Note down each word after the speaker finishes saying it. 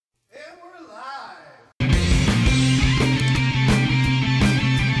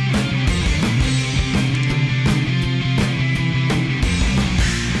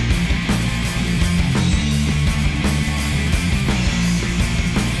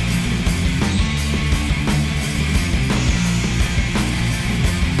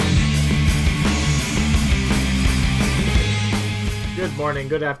morning,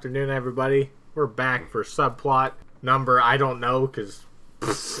 good afternoon, everybody. We're back for Subplot number, I don't know, because...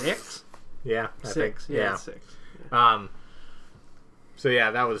 6? Yeah, I think. Yeah, 6. So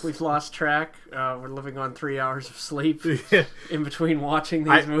yeah, that was... We've lost track. We're living on 3 hours of sleep in between watching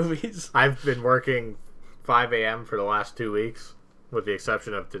these movies. I've been working 5 a.m. for the last 2 weeks, with the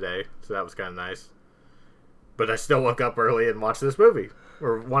exception of today, so that was kind of nice. But I still woke up early and watched this movie,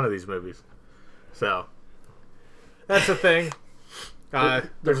 or one of these movies. So, that's the thing.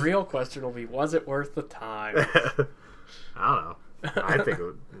 The real question will be, was it worth the time? I don't know. I think it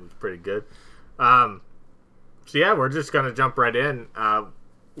was pretty good. So yeah, we're just going to jump right in.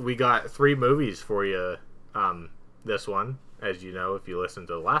 We got 3 movies for you this one, as you know, if you listened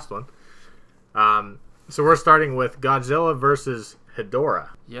to the last one. So we're starting with Godzilla versus Hedorah.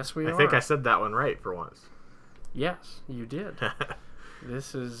 Yes, we are. I think I said that one right for once. Yes, you did.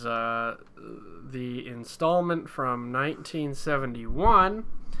 This is the installment from 1971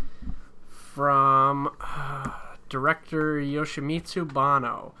 from director Yoshimitsu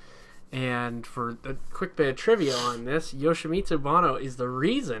Banno. And for a quick bit of trivia on this, Yoshimitsu Banno is the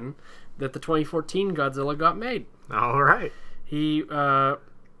reason that the 2014 Godzilla got made. All right. He,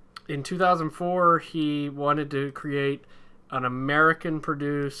 in 2004, he wanted to create an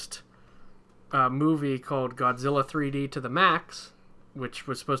American-produced movie called Godzilla 3D to the Max, which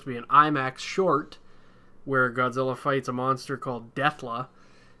was supposed to be an IMAX short, where Godzilla fights a monster called Deathla,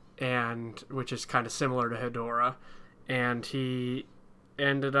 and which is kind of similar to Hedorah, and he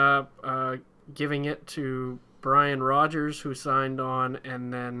ended up giving it to Brian Rogers, who signed on,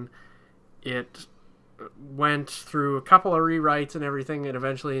 and then it went through a couple of rewrites and everything, and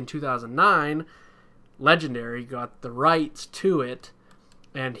eventually in 2009, Legendary got the rights to it,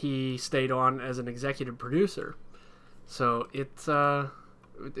 and he stayed on as an executive producer. So it's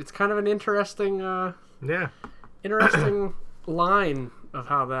kind of an interesting interesting line of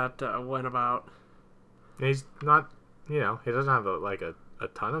how that went about. He's not, he doesn't have a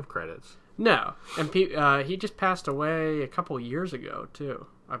ton of credits. No, and he just passed away a couple years ago too,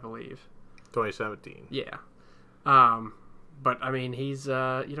 I believe. 2017. Yeah. But I mean, he's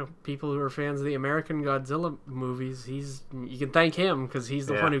people who are fans of the American Godzilla movies, you can thank him because he's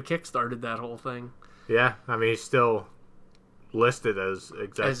the one who kickstarted that whole thing. Yeah, I mean, he's still listed as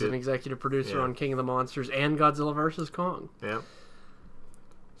an executive producer on King of the Monsters and Godzilla vs. Kong. Yeah.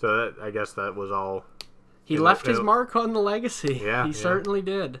 So I guess that was all. He left his mark on the legacy. Yeah, he certainly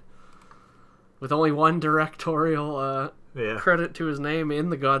did. With only one directorial credit to his name in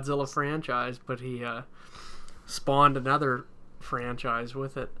the Godzilla franchise, but he spawned another franchise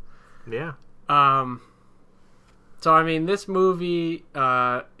with it. Yeah. So I mean, this movie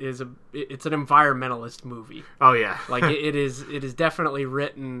it's an environmentalist movie. Oh yeah. Like it is definitely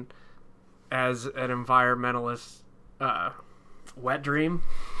written as an environmentalist wet dream.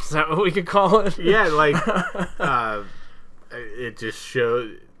 Is that what we could call it? Yeah, like it just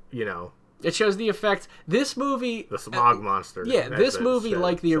shows, It shows the effects. This movie... The smog monster. Yeah, this movie,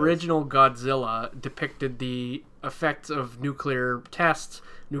 like the original Godzilla, depicted the effects of nuclear tests,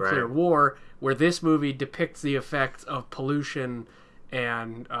 nuclear war, where this movie depicts the effects of pollution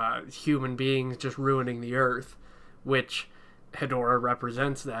and human beings just ruining the earth, which Hedorah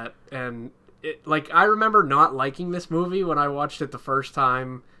represents that. And I remember not liking this movie when I watched it the first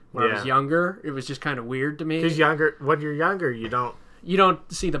time when I was younger. It was just kind of weird to me. Because when you're younger, you don't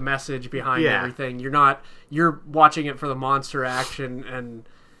see the message behind everything. You're watching it for the monster action, and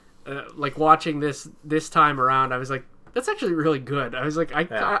watching this time around, I was like, that's actually really good. I was like,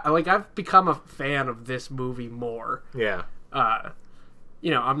 I've become a fan of this movie more. Yeah.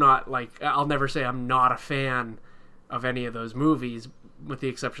 I'm not I'll never say I'm not a fan of any of those movies, with the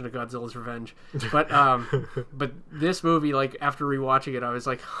exception of Godzilla's Revenge. But but this movie, after rewatching it, I was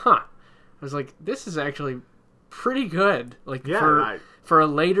like, this is actually pretty good. For a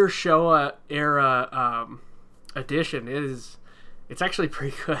later Showa era edition, it's actually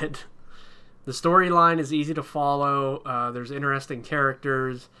pretty good. The storyline is easy to follow. There's interesting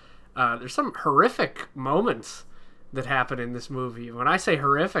characters. There's some horrific moments that happen in this movie. When I say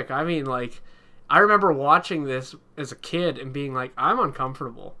horrific, I mean I remember watching this as a kid and being like, I'm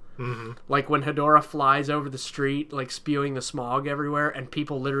uncomfortable. Mm-hmm. Like when Hedorah flies over the street, spewing the smog everywhere, and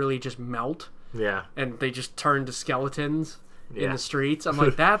people literally just melt. Yeah. And they just turn to skeletons in the streets. I'm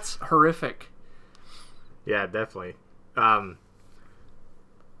like, that's horrific. Yeah, definitely.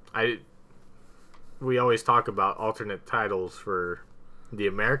 We always talk about alternate titles for the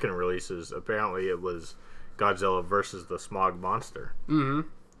American releases. Apparently it was Godzilla versus the Smog Monster. Mm-hmm.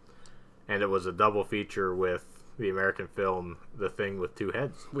 And it was a double feature with the American film The Thing with Two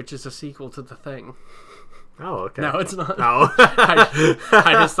Heads. Which is a sequel to The Thing. Oh, okay. No, it's not. No.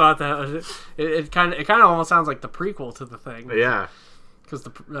 I just thought that it kind of almost sounds like the prequel to The Thing. Yeah. Because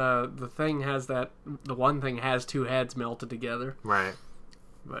the thing has the one thing has two heads melted together. Right.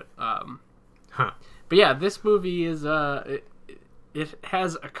 But but yeah, this movie is it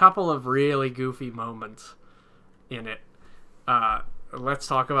has a couple of really goofy moments in it. Let's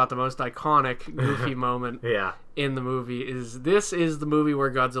talk about the most iconic goofy moment in the movie. This is the movie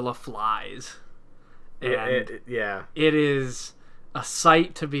where Godzilla flies. And it is a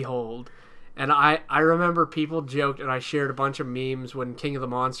sight to behold. And I remember people joked, and I shared a bunch of memes when King of the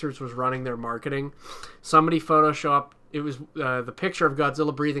Monsters was running their marketing. Somebody photoshopped, it was the picture of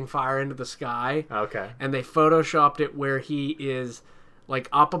Godzilla breathing fire into the sky. Okay. And they photoshopped it where he is like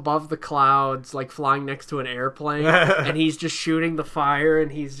up above the clouds, like flying next to an airplane, and he's just shooting the fire,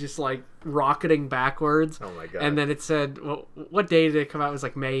 and he's just like rocketing backwards. Oh my god! And then it said, well, what day did it come out? It was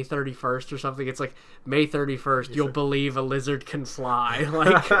like May 31st or something. It's like May 31st. You'll believe a lizard can fly.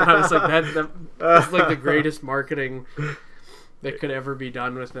 Like, and I was like, that's like the greatest marketing that could ever be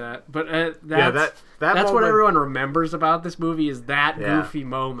done with that. But that's moment, what everyone remembers about this movie is that goofy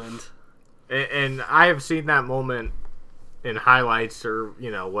moment. And I have seen that moment in highlights or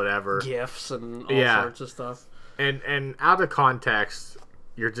whatever GIFs and all sorts of stuff, and out of context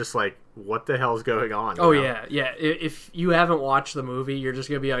you're just like, what the hell's going on? Yeah if you haven't watched the movie, you're just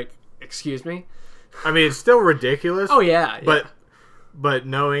gonna be like, excuse me. I mean, it's still ridiculous. But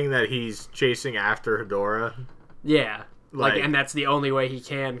knowing that he's chasing after Hedorah, like and that's the only way he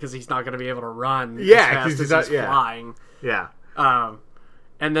can, because he's not gonna be able to run as fast as he's flying. And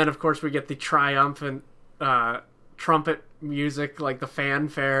then of course we get the triumphant trumpet music, like the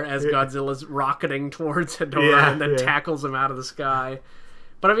fanfare as Godzilla's rocketing towards Hedorah and then tackles him out of the sky.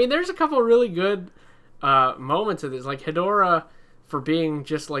 But I mean, there's a couple really good moments of this. Like Hedorah, for being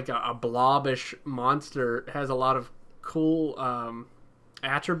just like a blobbish monster, has a lot of cool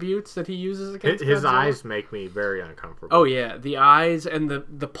attributes that he uses against his Godzilla. eyes make me very uncomfortable. Oh yeah, the eyes and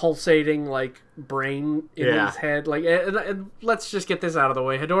the pulsating like brain in his head. Like, and let's just get this out of the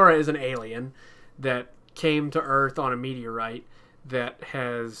way. Hedorah is an alien that came to Earth on a meteorite that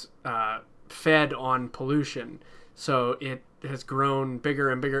has fed on pollution. So it has grown bigger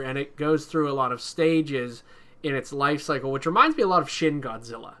and bigger, and it goes through a lot of stages in its life cycle, which reminds me a lot of Shin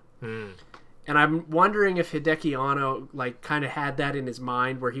Godzilla. And I'm wondering if Hideki Anno like kind of had that in his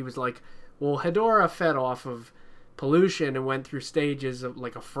mind, where he was like, well, Hedorah fed off of pollution and went through stages of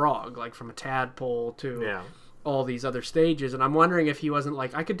like a frog, like from a tadpole to all these other stages. And I'm wondering if he wasn't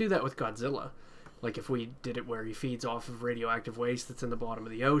like, I could do that with Godzilla. Like, if we did it where he feeds off of radioactive waste that's in the bottom of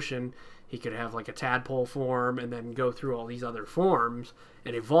the ocean, he could have, like, a tadpole form and then go through all these other forms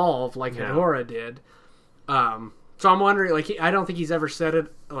and evolve like Hedorah did. So I'm wondering, like, I don't think he's ever said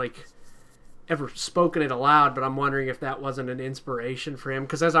it, like, ever spoken it aloud, but I'm wondering if that wasn't an inspiration for him.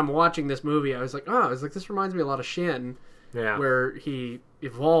 Because as I'm watching this movie, I was like, this reminds me a lot of Shin, where he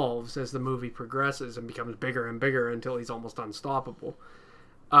evolves as the movie progresses and becomes bigger and bigger until he's almost unstoppable.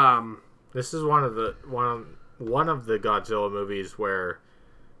 This is one of the Godzilla movies where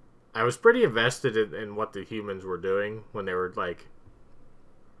I was pretty invested in what the humans were doing when they were like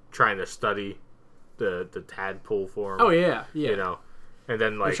trying to study the tadpole form. Oh yeah. And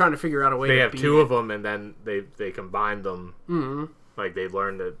then like they're trying to figure out a way. They to have two of them, and then they combine them. Mm-hmm. Like they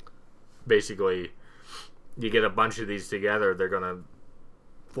learned that basically you get a bunch of these together, they're gonna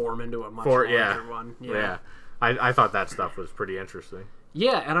form into a much larger one. Yeah. I thought that stuff was pretty interesting.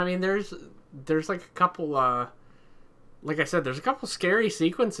 Yeah, and I mean, there's like a couple, like I said, there's a couple scary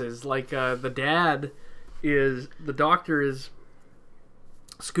sequences. Like the doctor is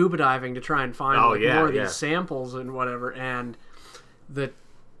scuba diving to try and find more of these samples and whatever, and the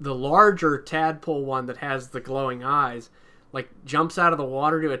larger tadpole one that has the glowing eyes, like jumps out of the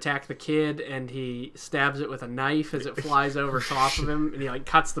water to attack the kid, and he stabs it with a knife as it flies over top of him, and he like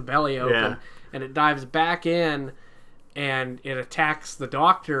cuts the belly open, and it dives back in. And it attacks the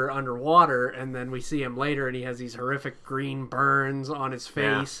doctor underwater, and then we see him later, and he has these horrific green burns on his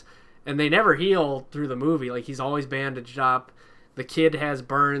face, and they never heal through the movie. Like, he's always bandaged up. The kid has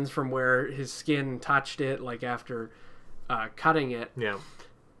burns from where his skin touched it, like after cutting it. Yeah.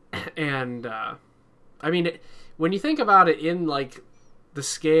 And I mean, when you think about it in like the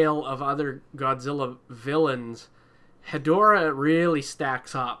scale of other Godzilla villains, Hedorah really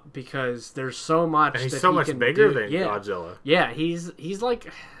stacks up because there's so much. And he's that so he much can bigger do. than Godzilla. Yeah, he's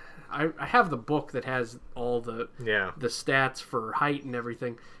like, I have the book that has all the stats for height and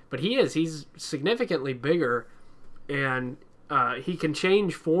everything, but he's significantly bigger, and he can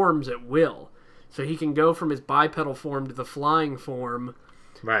change forms at will. So he can go from his bipedal form to the flying form,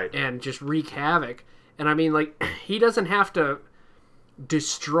 right, and just wreak havoc. And I mean, like, he doesn't have to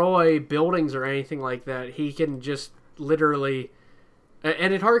destroy buildings or anything like that. He can just literally...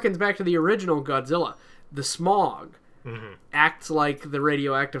 And it harkens back to the original Godzilla. The smog acts like the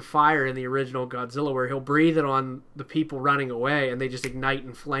radioactive fire in the original Godzilla, where he'll breathe it on the people running away, and they just ignite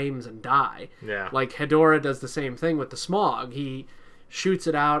in flames and die. Yeah. Like, Hedorah does the same thing with the smog. He shoots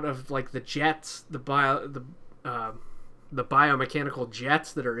it out of, like, the jets, the biomechanical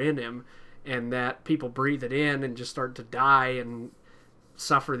jets that are in him, and that people breathe it in and just start to die and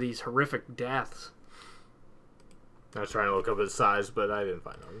suffer these horrific deaths. I was trying to look up his size, but I didn't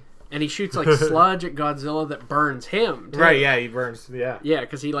find him. And he shoots, like, sludge at Godzilla that burns him, too. Right, yeah, he burns, yeah. Yeah,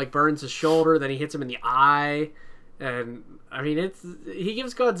 because he, like, burns his shoulder, then he hits him in the eye, and, I mean, he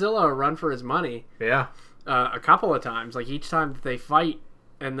gives Godzilla a run for his money. Yeah. A couple of times, like, each time that they fight,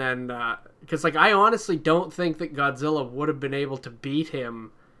 and then, because, like, I honestly don't think that Godzilla would have been able to beat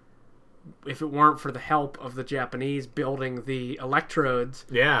him if it weren't for the help of the Japanese building the electrodes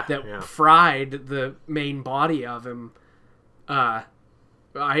that fried the main body of him. I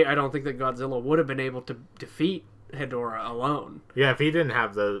don't think that Godzilla would have been able to defeat Hedorah alone. Yeah, if he didn't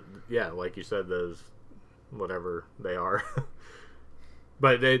have like you said, those, whatever they are.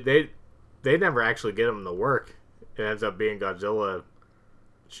 But they never actually get him to work. It ends up being Godzilla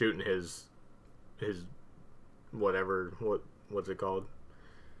shooting his whatever, what's it called?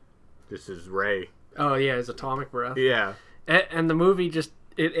 This is Ray. Oh, yeah, his atomic breath. Yeah. And the movie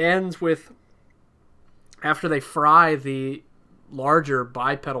it ends with, after they fry the larger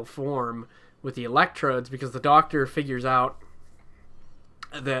bipedal form with the electrodes, because the doctor figures out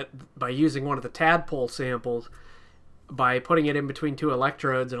that by using one of the tadpole samples, by putting it in between two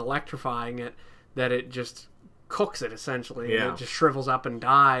electrodes and electrifying it, that it just cooks it, essentially. Yeah. And it just shrivels up and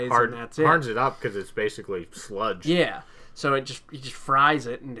dies, and that's it. Hards it up because it's basically sludge. Yeah. So he just fries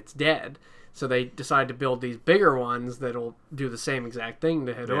it and it's dead. So they decide to build these bigger ones that'll do the same exact thing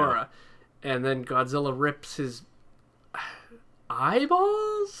to Hedorah. Yeah. And then Godzilla rips his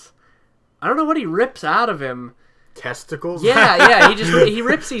eyeballs? I don't know what he rips out of him. Testicles? Yeah. He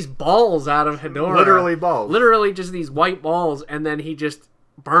rips these balls out of Hedorah. Literally balls. Literally just these white balls, and then he just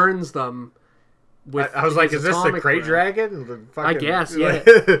burns them. I was like, is this the Krayt Dragon? I guess, yeah.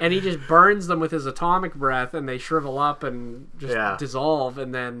 And he just burns them with his atomic breath, and they shrivel up and just dissolve,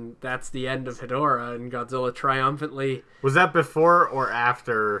 and then that's the end of Hedorah, and Godzilla triumphantly... Was that before or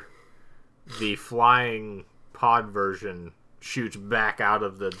after the flying pod version shoots back out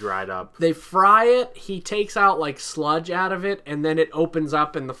of the dried up? They fry it, he takes out, like, sludge out of it, and then it opens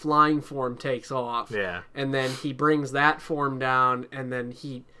up and the flying form takes off. Yeah. And then he brings that form down, and then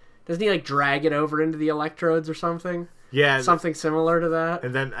doesn't he, like, drag it over into the electrodes or something? Yeah. Something similar to that.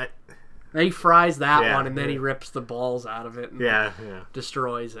 And then he fries that one, and then he rips the balls out of it and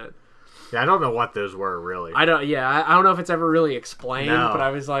destroys it. Yeah, I don't know what those were, really. I don't know if it's eere really explained, but I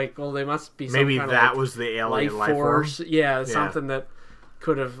was like, well, they must be some maybe kind that of, like, was the alien life force. Form? Yeah, something that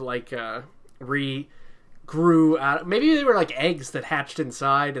could have, like, grew out. Maybe they were like eggs that hatched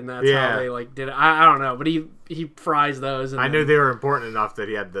inside, and that's how they, like, did it. I don't know, but he fries those. And I knew they were important enough that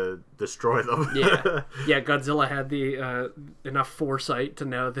he had to destroy them. Yeah. Godzilla had the enough foresight to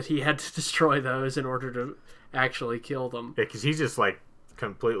know that he had to destroy those in order to actually kill them. Yeah, because he just, like,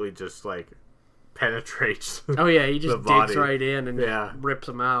 completely just, like, penetrates. Oh yeah, he just digs right in and rips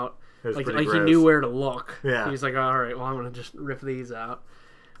them out. Like he knew where to look. Yeah, he's like, all right, well, I'm gonna just rip these out.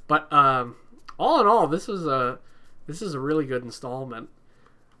 But all in all, this is a really good installment.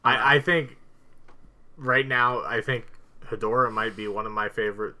 I think right now, I think Hedorah might be one of my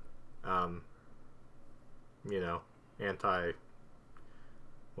favorite. Anti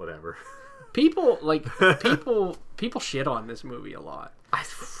whatever. People shit on this movie a lot.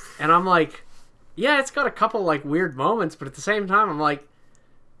 And I'm like, yeah, it's got a couple, like, weird moments, but at the same time, I'm like,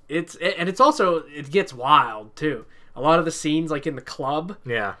 it gets wild too. A lot of the scenes, like in the club,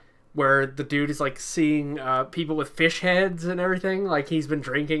 where the dude is, like, seeing people with fish heads and everything, like he's been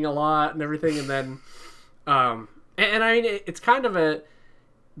drinking a lot and everything, and then, and I mean, it's kind of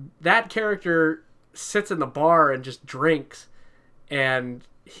that character sits in the bar and just drinks, and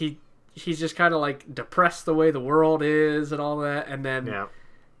he's just kind of, like, depressed the way the world is and all that, and then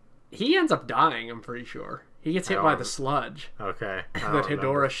he ends up dying, I'm pretty sure. He gets hit by the sludge. Okay. That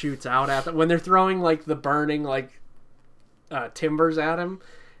Hedorah shoots out at them. When they're throwing, like, the burning, like, timbers at him,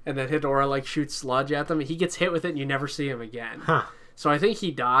 and then Hedorah, like, shoots sludge at them, he gets hit with it and you never see him again. Huh. So I think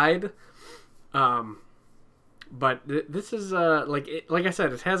he died. But this is, like I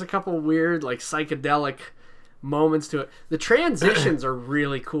said, it has a couple weird, like, psychedelic moments to it. The transitions are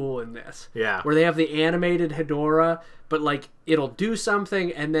really cool in this. Yeah. Where they have the animated Hedorah, but like it'll do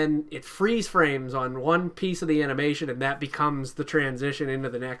something and then it freeze frames on one piece of the animation and that becomes the transition into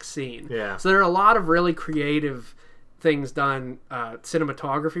the next scene. Yeah. So there are a lot of really creative things done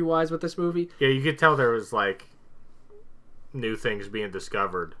cinematography wise with this movie. Yeah, you could tell there was like new things being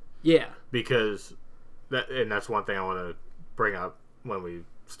discovered. Yeah. Because that's one thing I want to bring up when we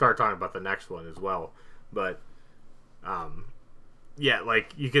start talking about the next one as well. But yeah,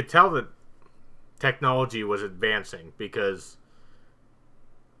 like you could tell that technology was advancing because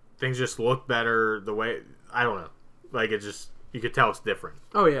things just look better the way, I don't know, like it just, you could tell it's different.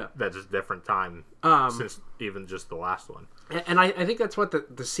 Oh yeah, that's just different time since even just the last one. And I think that's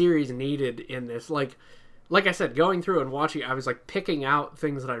what the series needed in this. Like I said, going through and watching, I was like picking out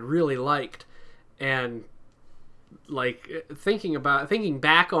things that I really liked, and like thinking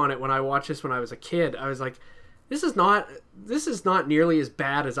back on it when I watched this when I was a kid, I was like, this is not nearly as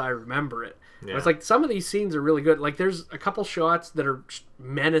bad as I remember it. Yeah. I was like, some of these scenes are really good. Like there's a couple shots that are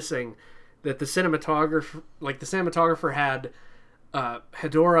menacing that the cinematographer had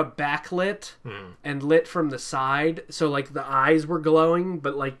Hedorah backlit and lit from the side, so like the eyes were glowing,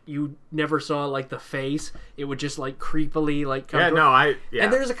 but like you never saw like the face. It would just like creepily like come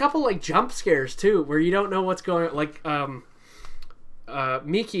and there's a couple like jump scares too where you don't know what's going on. Like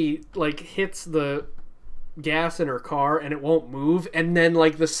Miki like hits the gas in her car and it won't move, and then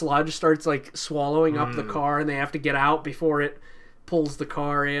like the sludge starts like swallowing up the car and they have to get out before it pulls the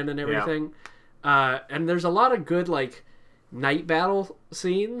car in and everything. And there's a lot of good like night battle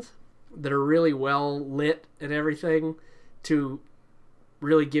scenes that are really well lit and everything to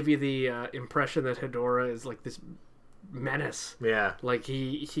really give you the impression that Hedorah is like this menace. Yeah. Like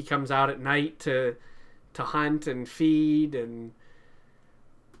he comes out at night to hunt and feed and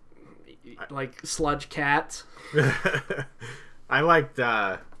like sludge cats. I liked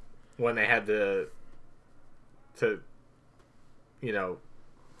when they had to you know,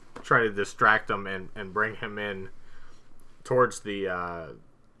 try to distract him and bring him in towards the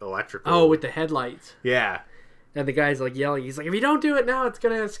electrical. Oh, with the headlights. Yeah. And the guy's like yelling. He's like, if you don't do it now, it's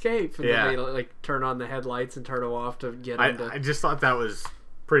going to escape. And then they like turn on the headlights and turn them off to get into... I just thought that was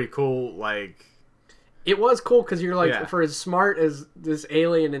pretty cool. Like, it was cool because you're like, for as smart as this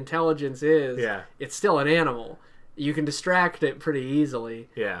alien intelligence is, it's still an animal. You can distract it pretty easily.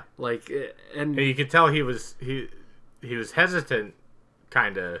 Yeah. Like, and you could tell he was hesitant,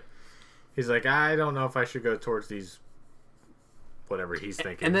 kind of. He's like, I don't know if I should go towards these, whatever he's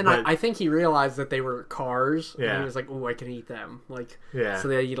thinking. And then I think he realized that they were cars. Yeah. And he was like, oh, I can eat them. Like, yeah. So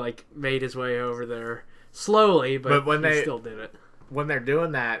then he like made his way over there slowly, but when he still did it. When they're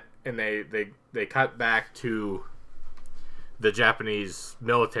doing that, and they cut back to the Japanese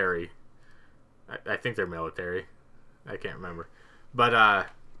military. I think they're military. I can't remember. But,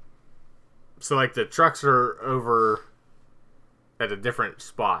 so like the trucks are over at a different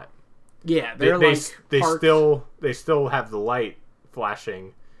spot. Yeah, they parked. still have the light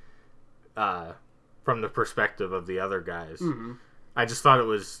flashing from the perspective of the other guys. Mm-hmm. I just thought it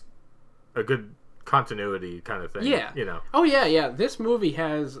was a good continuity kind of thing. Yeah. You know. Oh yeah. This movie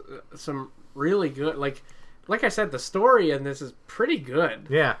has some really good, like I said, the story in this is pretty good.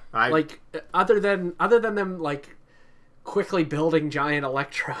 Yeah. Other than them like quickly building giant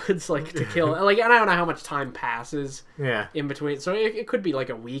electrodes like to kill like, and I don't know how much time passes in between, so it could be like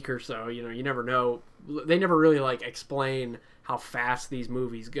a week or so, you know, you never know. They never really like explain how fast these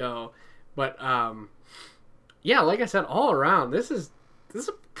movies go, but like I said, all around this is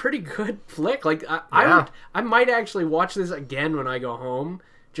a pretty good flick. Like I might actually watch this again when I go home,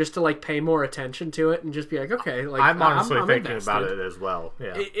 just to like pay more attention to it and just be like, okay, like I'm honestly thinking invested. about it as well.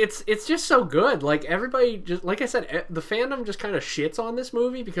 Yeah, it's just so good. Like everybody, just like I said, the fandom just kind of shits on this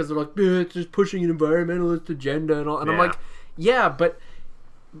movie because they're like, it's just pushing an environmentalist agenda and all. And I'm like, yeah, but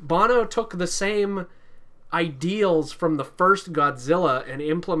Bono took the same ideals from the first Godzilla and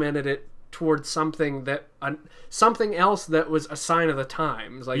implemented it towards something else that was a sign of the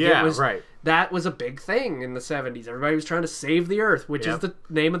times. Like that was a big thing in the 70s. Everybody was trying to save the Earth, which is the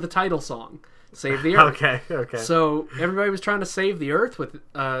name of the title song. Save the Earth. Okay. So everybody was trying to save the Earth with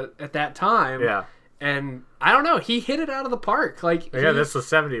at that time. Yeah. And I don't know, he hit it out of the park. Like this was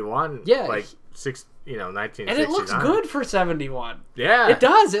 71. Yeah. Like 1969. And it looks good for 71. Yeah. It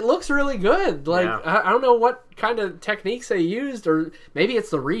does. It looks really good. Like I don't know what kind of techniques they used, or maybe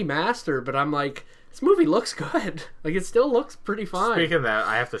it's the remaster, but I'm like, this movie looks good. Like, it still looks pretty fine. Speaking of that,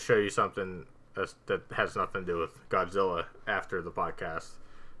 I have to show you something that has nothing to do with Godzilla after the podcast.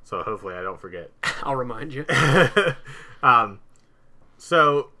 So hopefully I don't forget. I'll remind you.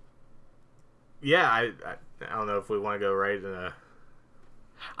 So, yeah, I don't know if we want to go right in a...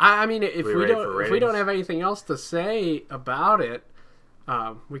 I mean, if we don't have anything else to say about it,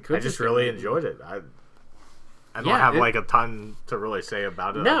 we could. I just really enjoyed it. I don't have like a ton to really say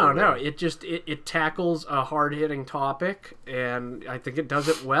about it. No. It tackles a hard hitting topic, and I think it does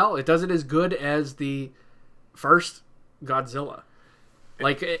it well. It does it as good as the first Godzilla.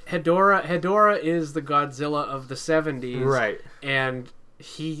 Like Hedorah is the Godzilla of the 70s, right? And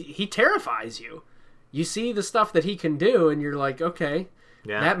he terrifies you. You see the stuff that he can do, and you're like, okay,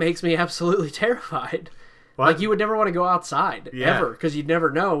 that makes me absolutely terrified. What? Like, you would never want to go outside, ever, because you'd never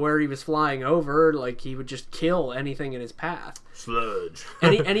know where he was flying over. Like, he would just kill anything in his path. Sludge.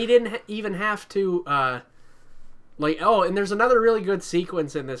 and he didn't even have to, and there's another really good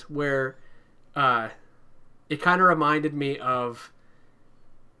sequence in this where it kind of reminded me of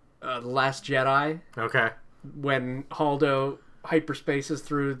The Last Jedi. Okay. When Holdo hyperspaces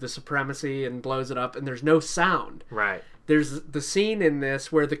through the Supremacy and blows it up, and there's no sound. Right. There's the scene in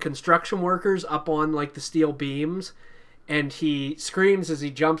this where the construction workers up on like the steel beams, and he screams as he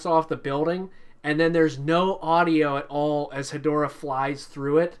jumps off the building, and then there's no audio at all as Hedorah flies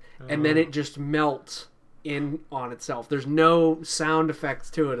through it, and then it just melts in on itself. There's no sound effects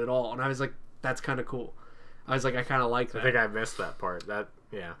to it at all, and I was like, that's kind of cool. I was like, I kind of like that. I think I missed that part. But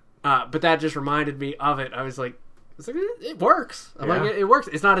that just reminded me of it. I was like, it works. I'm like, it works.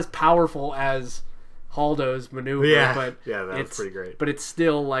 It's not as powerful as Holdo's maneuver, but that's pretty great. But it's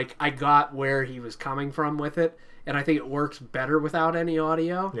still like, I got where he was coming from with it, and I think it works better without any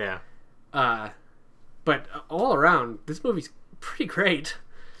audio. Yeah. But all around, this movie's pretty great.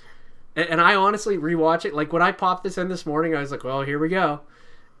 And I honestly rewatch it. Like, when I popped this in this morning, I was like, well, here we go.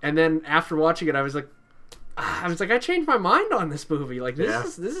 And then after watching it, I was like, I changed my mind on this movie. Like,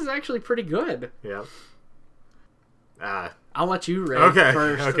 this is actually pretty good. Yeah. I'll let you rate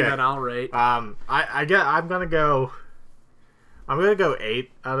first, and then I'll rate. I'm gonna go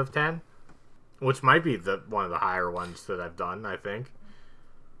 8 out of 10, which might be one of the higher ones that I've done. I think,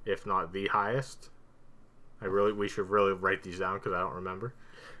 if not the highest. We should really write these down because I don't remember.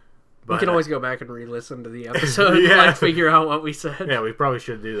 But we can always go back and re-listen to the episode and like figure out what we said. Yeah, we probably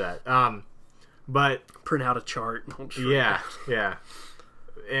should do that. But print out a chart. Yeah,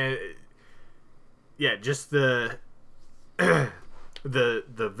 and just the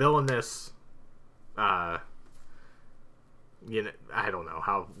villainous. I don't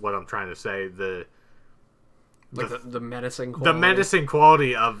know what I'm trying to say. The menacing quality. The menacing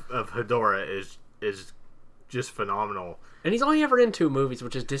quality of Hedorah is just phenomenal. And he's only ever in 2 movies,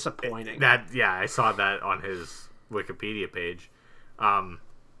 which is disappointing. I saw that on his Wikipedia page.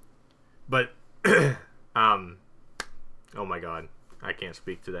 But oh my god, I can't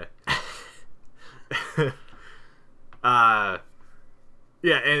speak today. And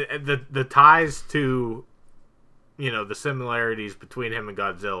the ties to, the similarities between him and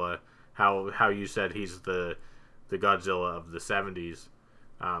Godzilla, how you said he's the Godzilla of the 70s,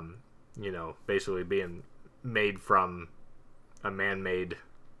 basically being made from a man-made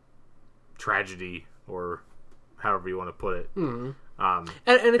tragedy, or however you want to put it. Mm-hmm.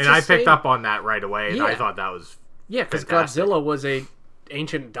 And I picked up on that right away, and I thought that was because Godzilla was a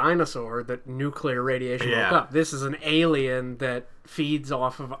ancient dinosaur that nuclear radiation woke up. This is an alien that feeds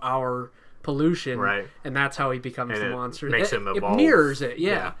off of our pollution, right? And that's how he becomes the monster. Makes him evolve. It mirrors it,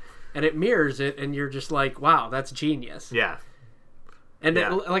 and it mirrors it, and you're just like, wow, that's genius. Yeah. And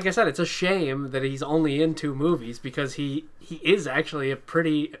like I said, it's a shame that he's only in 2 movies, because he is actually a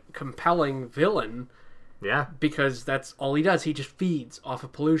pretty compelling villain. Yeah. Because that's all he does. He just feeds off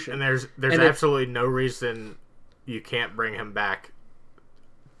of pollution. And there's absolutely no reason you can't bring him back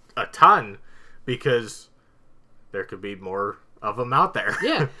a ton, because there could be more of them out there.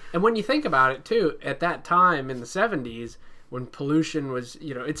 Yeah. And when you think about it, too, at that time in the 70s, when pollution was,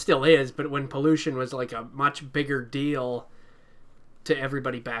 it still is, but when pollution was like a much bigger deal to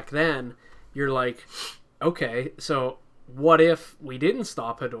everybody back then, you're like, okay, so what if we didn't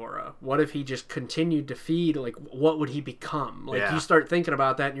stop Hedorah? What if he just continued to feed? Like, what would he become? Like, you start thinking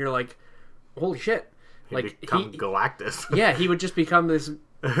about that, and you're like, holy shit. He'd become Galactus. Yeah, he would just become this...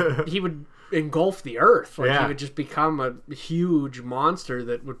 he would engulf the Earth. Like, he would just become a huge monster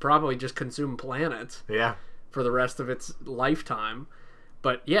that would probably just consume planets. Yeah. For the rest of its lifetime.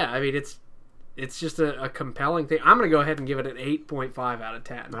 But, yeah, I mean, it's just a compelling thing. I'm going to go ahead and give it an 8.5 out of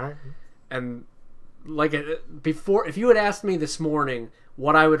 10. All right. And like before, if you had asked me this morning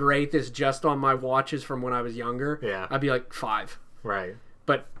what I would rate this just on my watches from when I was younger, I'd be like 5. Right.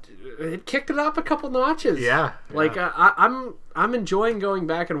 But it kicked it up a couple notches. Yeah. Like I'm enjoying going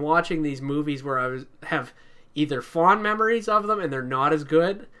back and watching these movies where have either fond memories of them and they're not as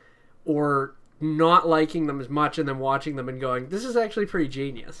good, or not liking them as much and then watching them and going, this is actually pretty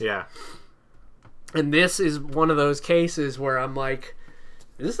genius. Yeah. And this is one of those cases where I'm like,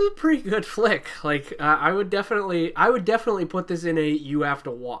 this is a pretty good flick. Like, I would definitely put this in a you have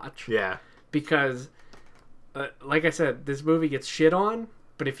to watch. Yeah. Because, like I said, this movie gets shit on,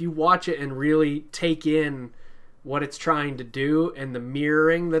 but if you watch it and really take in what it's trying to do and the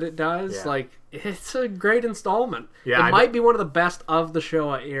mirroring that it does, like, it's a great installment. Yeah, it might be one of the best of the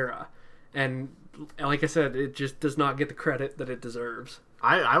Showa era. And, like I said, it just does not get the credit that it deserves.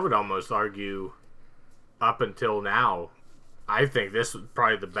 I would almost argue, up until now, I think this is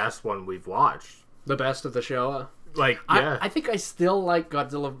probably the best one we've watched. The best of the Showa? Like, yeah. I think I still like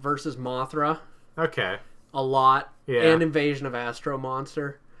Godzilla vs. Mothra. Okay. A lot. Yeah. And Invasion of Astro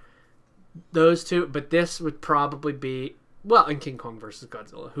Monster. Those two, but this would probably be... Well, and King Kong vs.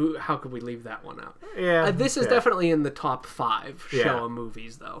 Godzilla. How could we leave that one out? Yeah. This is definitely in the top 5 Showa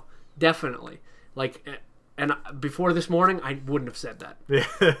movies, though. Definitely. Like... And before this morning, I wouldn't have said that.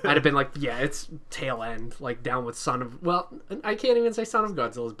 I'd have been like, yeah, it's tail end, like down with Son of... Well, I can't even say Son of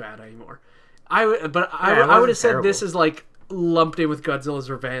Godzilla is bad anymore. I would have said this is like lumped in with Godzilla's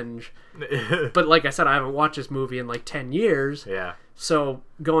Revenge. But like I said, I haven't watched this movie in like 10 years. Yeah. So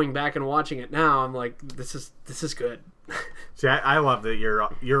going back and watching it now, I'm like, this is good. See, I love that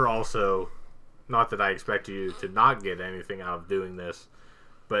you're also... Not that I expect you to not get anything out of doing this,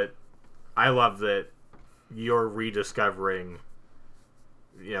 but I love that you're rediscovering,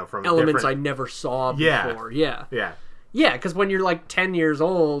 from elements I never saw before. Yeah. Yeah, because when you're like 10 years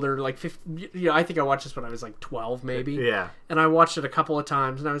old or like 50, I think I watched this when I was like 12 maybe. Yeah. And I watched it a couple of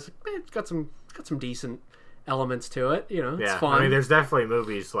times and I was like, it's got some decent elements to it. It's fun. I mean, there's definitely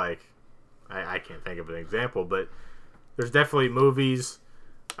movies like, I can't think of an example, but there's definitely movies.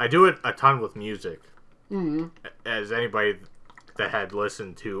 I do it a ton with music. Mm-hmm. As anybody that had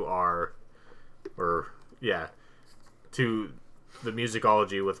listened to to the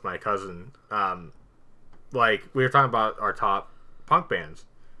musicology with my cousin. Like, we were talking about our top punk bands.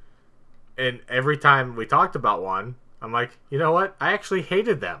 And every time we talked about one, I'm like, you know what? I actually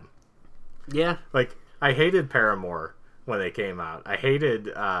hated them. Yeah. Like, I hated Paramore when they came out. I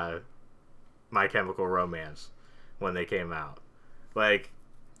hated My Chemical Romance when they came out. Like,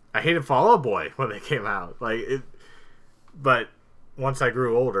 I hated Fall Out Boy when they came out. But once I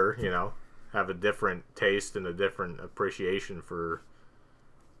grew older, have a different taste and a different appreciation for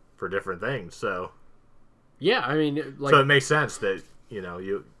different things. So yeah, I mean, like, so it makes sense that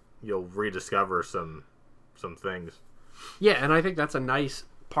you'll rediscover some things. Yeah, and I think that's a nice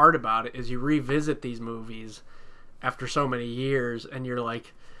part about it is you revisit these movies after so many years, and you're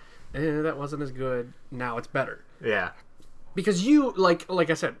like, that wasn't as good. Now it's better. Yeah, because you like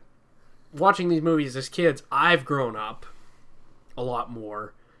I said, watching these movies as kids, I've grown up a lot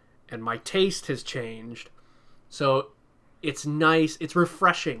more. And my taste has changed. So it's nice, it's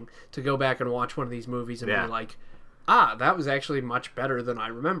refreshing to go back and watch one of these movies and be like, that was actually much better than I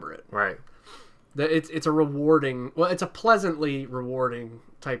remember it. Right. It's a rewarding, it's a pleasantly rewarding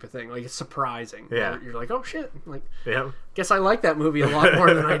type of thing. Like, it's surprising. Yeah. You're like, oh shit. Like, yeah. Guess I like that movie a lot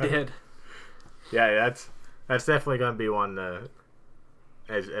more than I did. Yeah, that's definitely going to be one,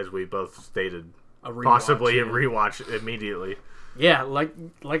 as we both stated, possibly a rewatch immediately. Yeah, like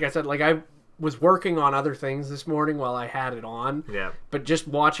I said, like I was working on other things this morning while I had it on. Yeah. But just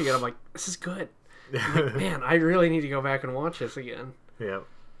watching it, I'm like, this is good. I'm like, man, I really need to go back and watch this again. Yeah.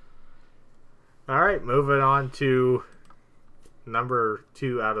 All right, moving on to number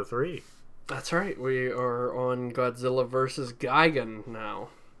 2 out of 3. That's right. We are on Godzilla vs. Gigan now,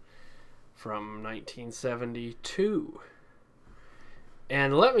 from 1972.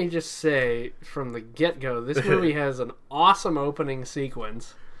 And let me just say, from the get-go, this movie has an awesome opening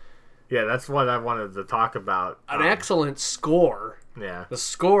sequence. Yeah, that's what I wanted to talk about. An excellent score. Yeah. The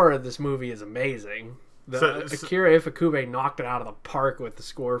score of this movie is amazing. Akira Ifukube knocked it out of the park with the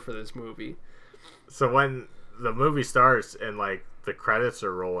score for this movie. So when the movie starts and, like, the credits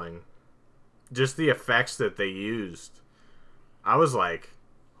are rolling, just the effects that they used, I was like,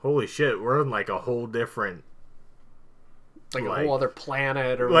 holy shit, we're in, like, a whole different... Like a whole other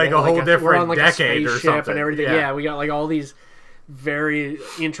planet, or like a whole different like decade or something, and everything. Yeah, we got like all these very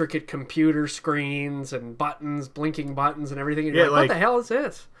intricate computer screens and buttons, blinking buttons, and everything. And you're like, what the hell is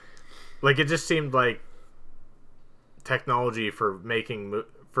this? Like, it just seemed like technology for making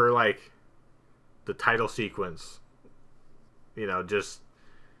like the title sequence. Just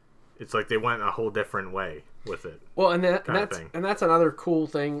it's like they went a whole different way with it. Well, and that's another cool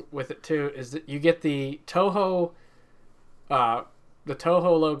thing with it too, is that you get the Toho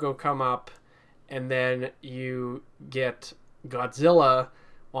logo come up, and then you get Godzilla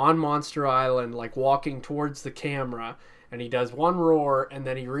on Monster Island, like walking towards the camera, and he does one roar, and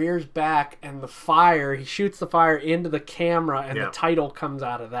then he rears back, and he shoots the fire into the camera, and the title comes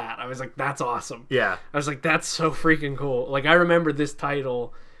out of that. I was like, that's awesome. Yeah. I was like, that's so freaking cool. Like, I remember this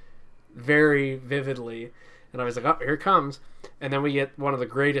title very vividly, and I was like, oh, here it comes. And then we get one of the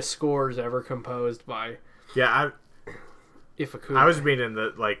greatest scores ever composed by Ifukube. I was meaning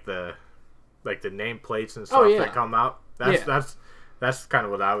the nameplates and stuff that come out. That's kind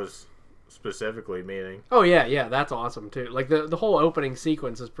of what I was specifically meaning. Oh yeah, that's awesome too. Like the whole opening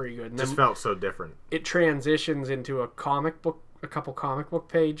sequence is pretty good. And just felt so different. It transitions into a couple comic book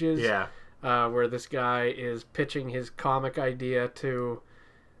pages. Yeah. Where this guy is pitching his comic idea to,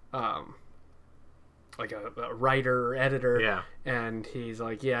 like a writer or editor. Yeah. And he's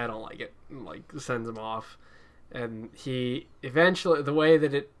like, yeah, I don't like it. And like sends him off. And he eventually, the way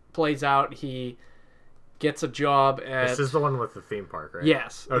that it plays out, he gets a job at... This is the one with the theme park, right?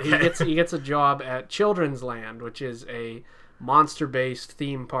 Yes. Okay. He gets a job at Children's Land, which is a monster-based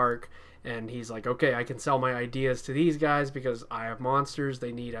theme park. And he's like, okay, I can sell my ideas to these guys because I have monsters.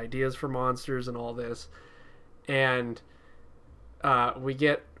 They need ideas for monsters and all this. And we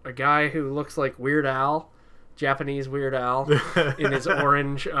get a guy who looks like Weird Al, Japanese Weird Al, in his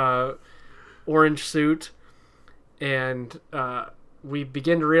orange suit. And we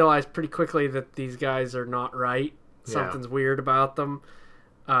begin to realize pretty quickly that these guys are not right. Something's weird about them.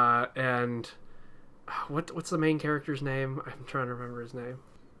 And what's the main character's name? I'm trying to remember his name.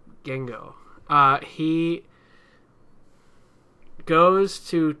 Gengo. He goes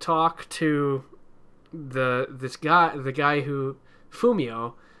to talk to the guy who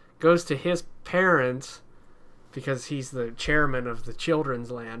Fumio goes to his parents because he's the chairman of the Children's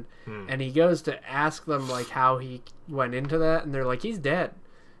Land, and he goes to ask them like how he went into that, and they're like, he's dead.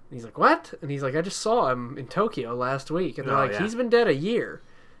 And he's like, what? And he's like, I just saw him in Tokyo last week, and they're he's been dead a year.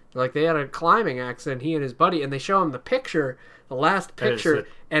 Like, they had a climbing accident, he and his buddy, and they show him the picture, the last picture,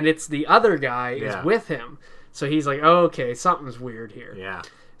 and it's the other guy is with him. So he's like, oh, okay, something's weird here. Yeah.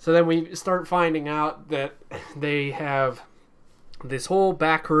 So then we start finding out that they have this whole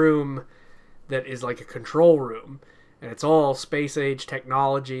back room that is like a control room, and it's all space age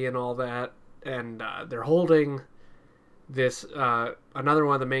technology and all that, and they're holding this another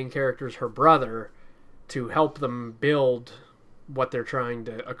one of the main characters, her brother, to help them build what they're trying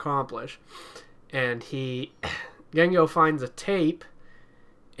to accomplish. And Gengo finds a tape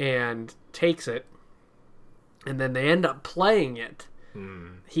and takes it, and then they end up playing it.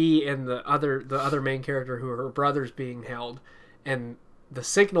 He and the other main character, who her brother's being held, and the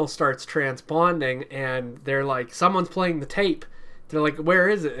signal starts transponding, and they're like, someone's playing the tape. They're like, where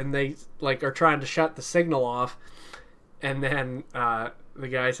is it? And they like are trying to shut the signal off. And then the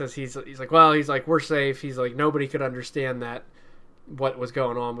guy says he's like, we're safe. He's like, nobody could understand that, what was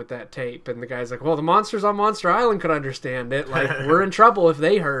going on with that tape. And the guy's like, well, the monsters on Monster Island could understand it. Like, we're in trouble if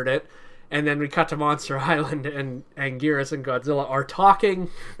they heard it. And then we cut to Monster Island, and Anguirus and Godzilla are talking.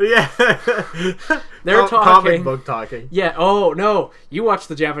 Yeah. They're talking. Comic book talking. Yeah. Oh, no. You watched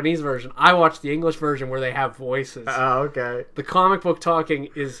the Japanese version. I watched the English version where they have voices. Oh, okay. The comic book talking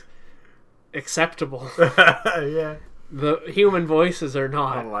is acceptable. Yeah. The human voices are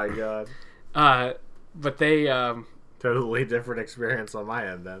not. Oh, my God. But they... totally different experience on my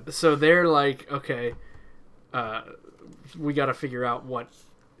end, then. So they're like, okay, we got to figure out what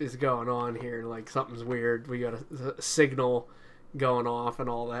is going on here. Like, something's weird. We got a signal going off and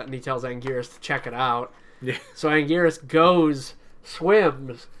all that. And he tells Anguirus to check it out. Yeah. So Anguirus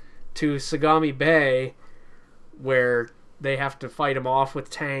swims to Sagami Bay, where they have to fight him off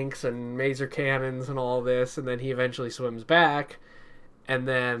with tanks and maser cannons and all this. And then he eventually swims back. And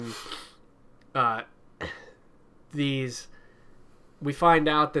then we find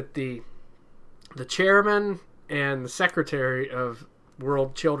out that the chairman and the secretary of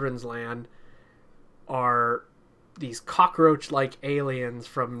World Children's Land are these cockroach-like aliens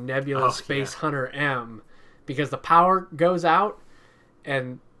from Nebula Space Hunter M, because the power goes out,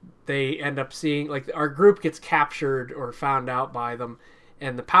 and they end up seeing, like, our group gets captured or found out by them,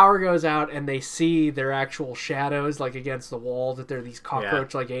 and the power goes out, and they see their actual shadows, like, against the wall, that they're these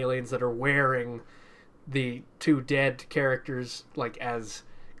cockroach-like aliens that are wearing the two dead characters, like, as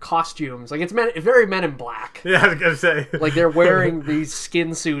costumes. Like, it's very Men in Black. Yeah, I was gonna say. Like, they're wearing these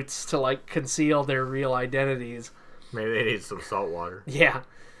skin suits to, like, conceal their real identities. Maybe they need some salt water. Yeah.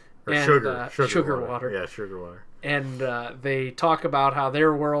 Or sugar water. Yeah, sugar water. And they talk about how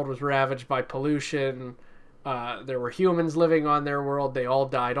their world was ravaged by pollution. There were humans living on their world. They all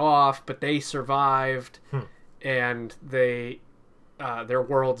died off, but they survived. And their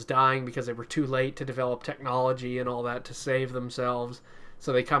world's dying because they were too late to develop technology and all that to save themselves.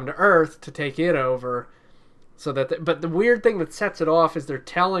 So they come to Earth to take it over. So that, but the weird thing that sets it off is they're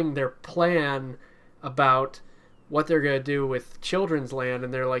telling their plan about what they're gonna do with Children's Land,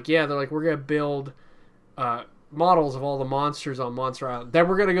 and they're like, we're gonna build models of all the monsters on Monster Island. Then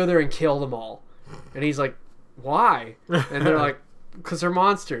we're gonna go there and kill them all. And he's like, why? And they're like, because they're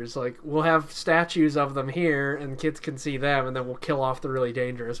monsters. Like, we'll have statues of them here, and kids can see them, and then we'll kill off the really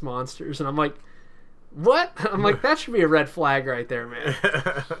dangerous monsters. And I'm like, what? I'm like, that should be a red flag right there, man.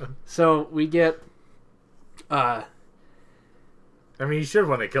 So we get... I mean, you should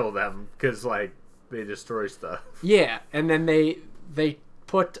want to kill them, because, like, they destroy stuff. Yeah, and then they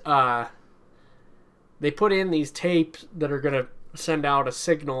put in these tapes that are going to send out a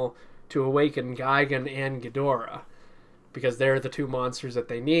signal to awaken Gigan and Hedorah, because they're the two monsters that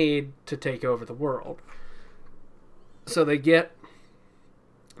they need to take over the world. So they get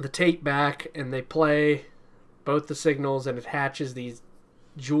the tape back and they play both the signals, and it hatches these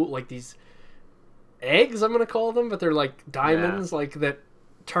these eggs, I'm gonna call them, but they're like diamonds, like that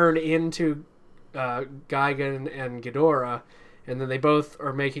turn into Gigan and Hedorah, and then they both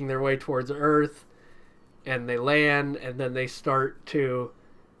are making their way towards Earth, and they land, and then they start to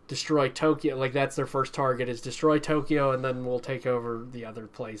destroy Tokyo. Like, that's their first target, is destroy Tokyo, and then we'll take over the other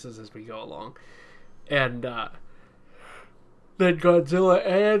places as we go along. And then Godzilla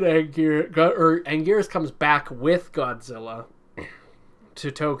and Anguirus comes back with Godzilla to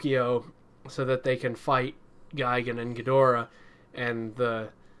Tokyo so that they can fight Gigan and Hedorah. And the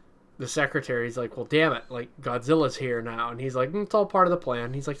secretary's like, well, damn it, like, Godzilla's here now. And he's like, it's all part of the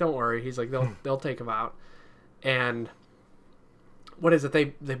plan. He's like, don't worry. He's like, they'll take him out. And what is it?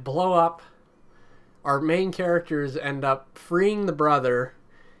 They blow up. Our main characters end up freeing the brother.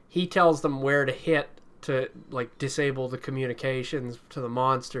 He tells them where to hit to, like, disable the communications to the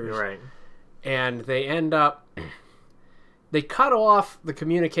monsters. Right. And they end up... They cut off the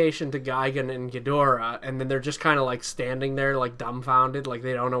communication to Gigan and Hedorah, and then they're just kind of, like, standing there, like, dumbfounded, like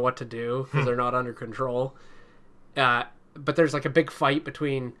they don't know what to do because they're not under control. But there's, like, a big fight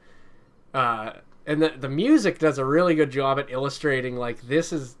between... and the music does a really good job at illustrating, like,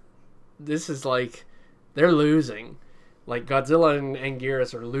 this is like, they're losing. Like, Godzilla and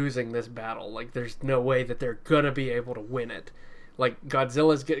Anguirus are losing this battle. Like, there's no way that they're gonna be able to win it. Like,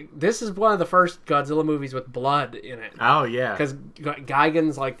 this is one of the first Godzilla movies with blood in it. Oh, yeah. Because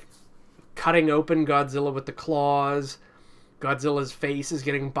Gigan's, like, cutting open Godzilla with the claws. Godzilla's face is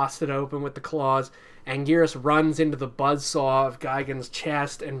getting busted open with the claws. Anguirus runs into the buzzsaw of Gigan's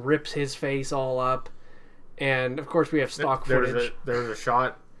chest and rips his face all up. And, of course, we have stock footage. There's a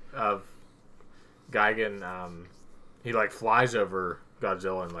shot of Gigan, he, like, flies over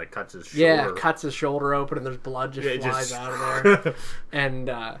Godzilla and, like, cuts his shoulder. Yeah, cuts his shoulder open, and there's blood flies out of there.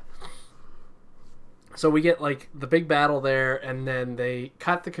 And so we get, like, the big battle there, and then they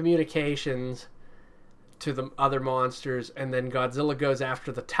cut the communications to the other monsters, and then Godzilla goes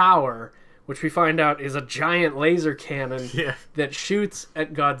after the tower, which we find out is a giant laser cannon that shoots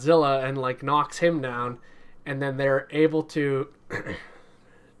at Godzilla and, like, knocks him down, and then they're able to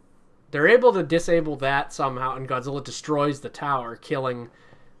disable that somehow, and Godzilla destroys the tower, killing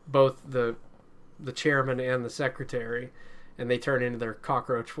both the chairman and the secretary, and they turn into their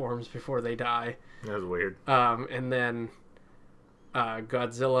cockroach forms before they die. That was weird. And then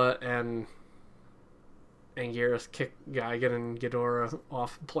Godzilla and Anguirus kick Gigan and Hedorah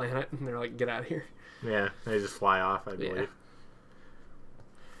off the planet, and they're like, get out of here. Yeah, they just fly off, I believe.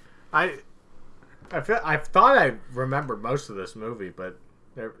 Yeah. I thought I remembered most of this movie, but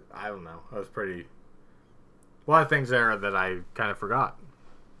I don't know. I was a lot of things there that I kind of forgot.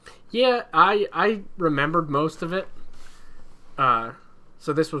 Yeah, I remembered most of it.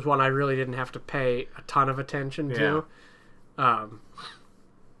 So this was one I really didn't have to pay a ton of attention to.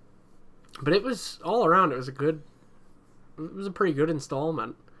 But it was all around. It was a pretty good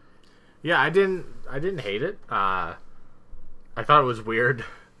installment. Yeah, I didn't hate it. I thought it was weird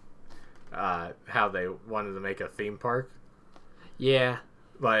how they wanted to make a theme park. Yeah.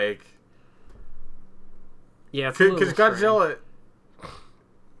 Like, yeah, because Godzilla,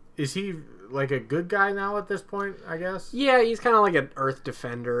 is he like a good guy now at this point, I guess? Yeah, he's kind of like an Earth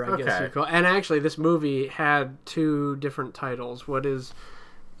Defender, I guess you'd call it. And actually, this movie had two different titles. What is,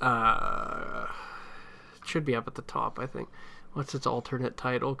 it should be up at the top, I think. What's its alternate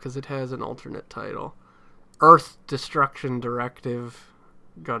title? Because it has an alternate title. Earth Destruction Directive,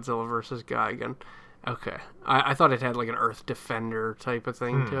 Godzilla vs. Gigan. Okay. I thought it had like an Earth Defender type of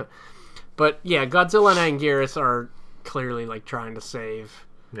thing to it. But yeah, Godzilla and Anguirus are clearly like trying to save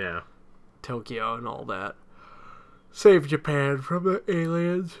Tokyo and all that. Save Japan from the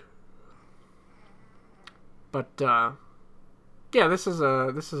aliens. But Yeah, this is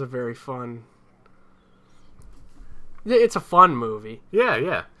a very fun. It's a fun movie.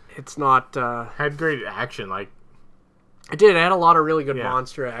 Yeah. It's not had great action. Like it did. It had a lot of really good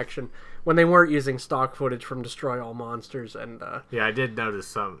monster action when they weren't using stock footage from Destroy All Monsters and I did notice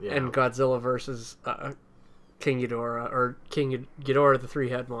some. Yeah. And Godzilla versus King Ghidorah or King Ghidorah, the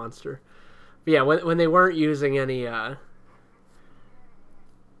three-head monster. But yeah, when they weren't using any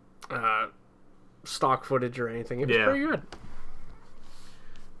stock footage or anything, it was pretty good.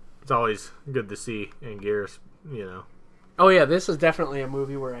 It's always good to see Anguirus, Oh yeah, this is definitely a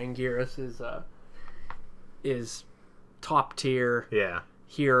movie where Anguirus is top tier.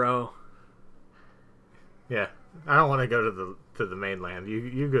 Hero. Yeah, I don't want to go to the mainland.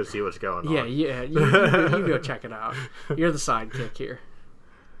 You go see what's going on. Yeah, you go check it out. You're the sidekick here.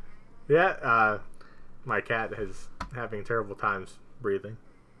 Yeah, my cat is having terrible times breathing.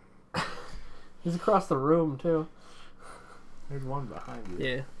 He's across the room too. There's one behind you.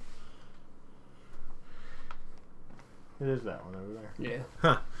 Yeah. It is that one over there. Yeah.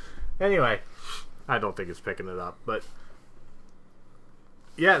 Huh. Anyway, I don't think it's picking it up, but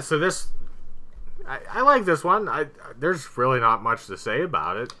yeah. So this, I like this one. There's really not much to say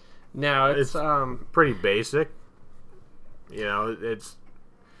about it. No, it's pretty basic. It's.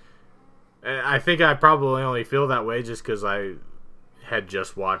 I think I probably only feel that way just because I had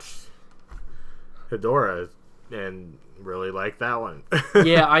just watched Hedorah and really liked that one.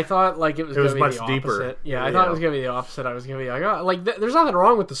 Yeah, I thought like it was going to be much the deeper. opposite. Yeah, I thought it was going to be the opposite. I was going to be like, oh, like there's nothing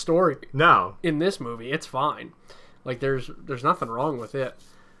wrong with the story. No, in this movie, it's fine. Like there's nothing wrong with it.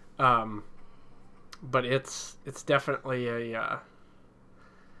 But it's definitely a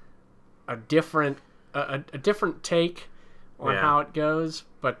different take on how it goes.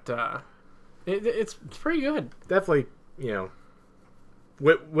 But it's pretty good. Definitely,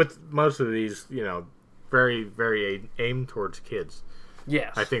 with most of these, very, very aimed towards kids.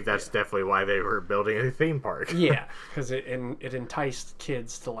 Yes. I think that's definitely why they were building a theme park. Yeah, because it enticed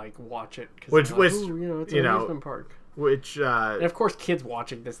kids to like watch it. Which it's an amusement park. And of course, kids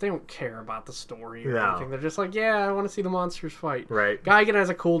watching this, they don't care about the story or anything. They're just like, yeah, I want to see the monsters fight. Right. Gigan has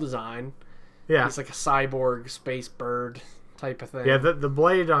a cool design. Yeah. He's like a cyborg space bird type of thing. Yeah, the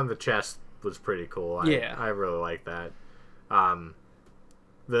blade on the chest was pretty cool. I really like that.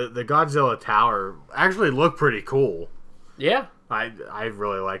 The Godzilla tower actually looked pretty cool. Yeah. I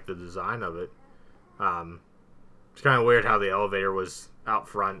really like the design of it. It's kind of weird how the elevator was out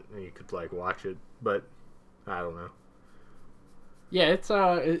front and you could like watch it, but I don't know. Yeah,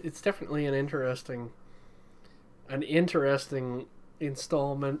 it's definitely an interesting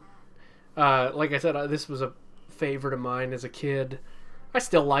installment. Like I said, this was a favorite of mine as a kid. I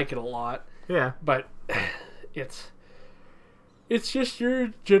still like it a lot. Yeah, but it's just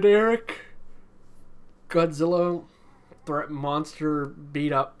your generic Godzilla monster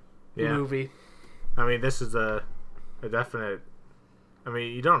beat up movie. I mean, this is a definite. I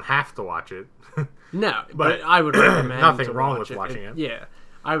mean, you don't have to watch it. No, but I would recommend. Nothing wrong with watching it. Yeah,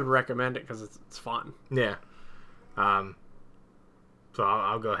 I would recommend it because it's fun. Yeah. So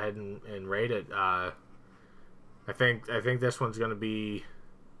I'll go ahead and rate it. I think this one's going to be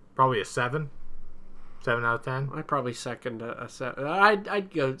probably a 7. 7 out of 10. I'd probably second a 7.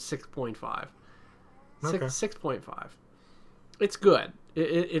 I'd go 6.5. Okay. 6.5. It's good.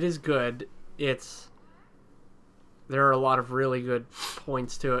 It is good. There are a lot of really good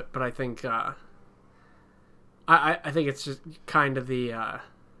points to it, but I think I think it's just kind of the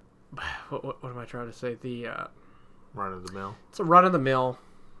what am I trying to say? The run of the mill. It's a run of the mill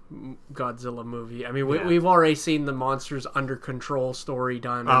Godzilla movie. I mean, we've already seen the Monsters Under Control story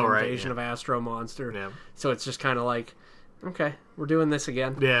done in Invasion of Astro Monster. Yeah. So it's just kind of like, okay, we're doing this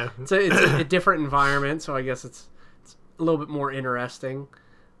again. Yeah. It's a different environment, so I guess it's a little bit more interesting.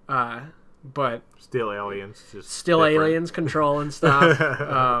 But still aliens, aliens controlling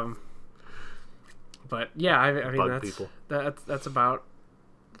stuff. But yeah, I mean that's about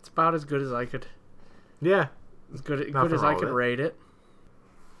as good as I could. Yeah, as good as I could rate it.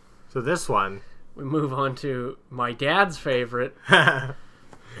 So this one, we move on to my dad's favorite.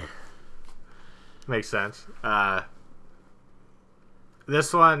 Makes sense.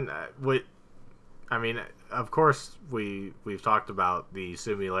 This one, I mean, of course, we've talked about the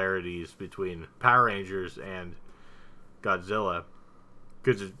similarities between Power Rangers and Godzilla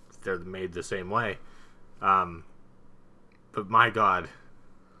because they're made the same way. But my God,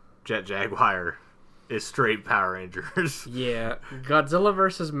 Jet Jaguar is straight Power Rangers. Yeah, Godzilla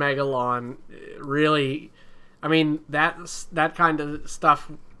versus Megalon, really. I mean, that kind of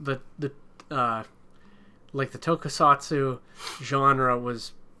stuff. The like the tokusatsu genre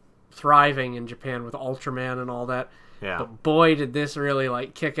was thriving in Japan with Ultraman and all that. Yeah. But boy, did this really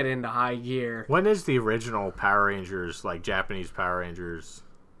like kick it into high gear. When is the original Power Rangers, like Japanese Power Rangers?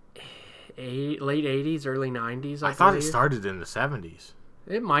 Late 80s, early 90s. I thought it started in the 70s.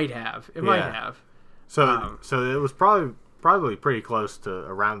 It might have. It might have. So it was probably pretty close to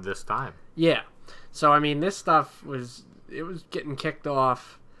around this time. Yeah. So I mean, this stuff was getting kicked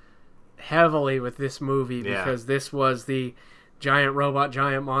off heavily with this movie because this was the giant robot,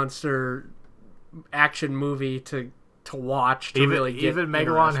 giant monster action movie to watch. To really get even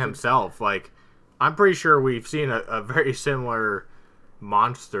Megalon himself. Like, I'm pretty sure we've seen a very similar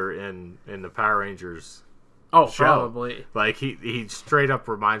monster in the Power Rangers. Oh, show. Probably. Like he straight up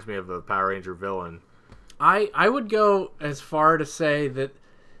reminds me of a Power Ranger villain. I would go as far to say that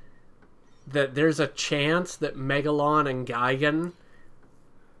there's a chance that Megalon and Gigan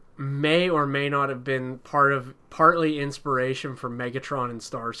may or may not have been partly inspiration for Megatron and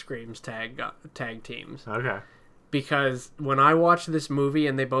Starscream's tag teams. Okay. Because when I watch this movie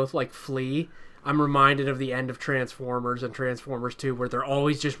and they both like flee, I'm reminded of the end of Transformers and Transformers 2 where they're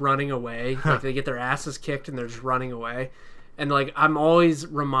always just running away. Like they get their asses kicked and they're just running away. And like I'm always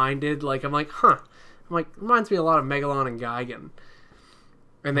reminded, like I'm like, reminds me a lot of Megalon and Gigan.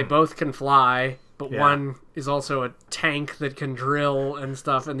 And they both can fly, but one is also a tank that can drill and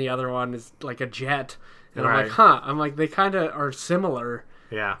stuff, and the other one is like a jet. And I'm like, they kind of are similar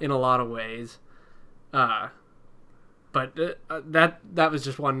in a lot of ways. But that was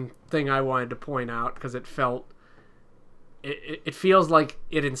just one thing I wanted to point out, because it feels like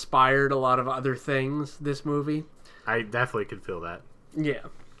it inspired a lot of other things, this movie. I definitely could feel that. Yeah.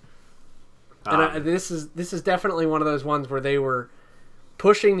 And this is definitely one of those ones where they were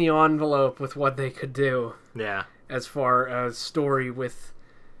pushing the envelope with what they could do. Yeah. As far as story with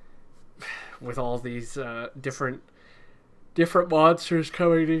all these different monsters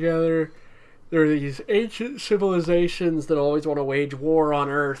coming together. There are these ancient civilizations that always want to wage war on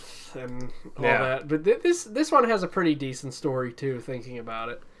Earth and all that. But this one has a pretty decent story too, thinking about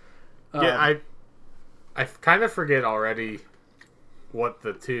it. I kind of forget already what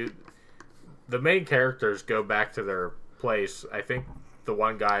the main characters go back to their place. I think the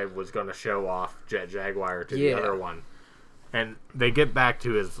one guy was going to show off Jet Jaguar to the other one. And they get back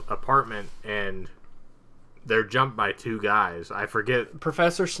to his apartment and they're jumped by two guys. I forget.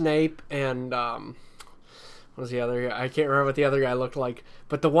 Professor Snape and what was the other guy? I can't remember what the other guy looked like.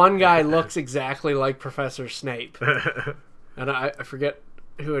 But the one guy looks exactly like Professor Snape. And I forget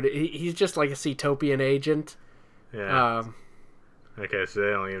who it is. He's just like a Seatopian agent. Yeah. Okay, so they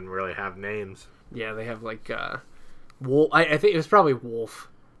don't even really have names. Yeah, they have like Wolf. I think it was probably Wolf.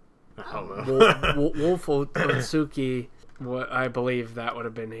 I don't know. Wolf Otsuki. What I believe that would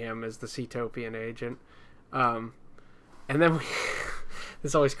have been him as the Seatopian agent. And then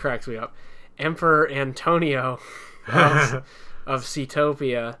this always cracks me up. Emperor Antonio of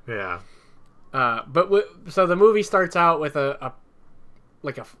Seatopia. Yeah. So the movie starts out with a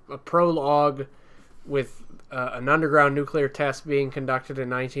prologue with an underground nuclear test being conducted in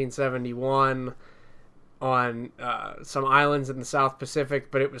 1971 on some islands in the South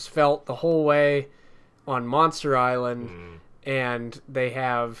Pacific, but it was felt the whole way on Monster Island, and they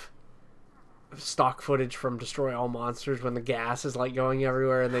have stock footage from Destroy All Monsters when the gas is like going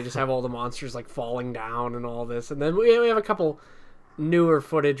everywhere, and they just have all the monsters like falling down and all this. And then we have a couple newer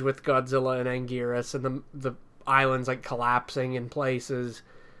footage with Godzilla and Anguirus and the islands like collapsing in places,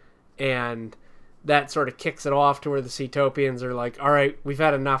 and that sort of kicks it off to where the Seatopians are like, all right, we've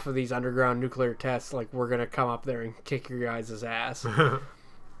had enough of these underground nuclear tests, like we're gonna come up there and kick your guys' ass.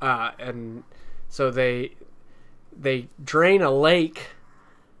 And so they drain a lake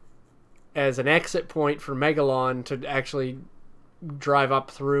as an exit point for Megalon to actually drive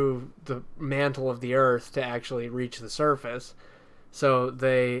up through the mantle of the Earth to actually reach the surface. So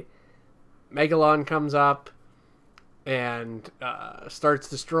Megalon comes up and starts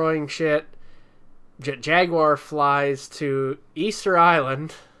destroying shit. Jet Jaguar flies to Easter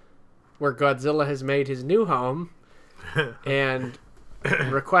Island, where Godzilla has made his new home, and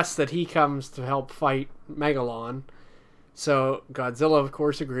requests that he comes to help fight Megalon. So Godzilla, of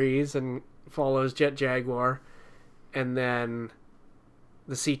course, agrees and follows Jet Jaguar. And then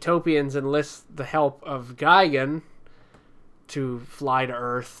the Seatopians enlist the help of Gigan to fly to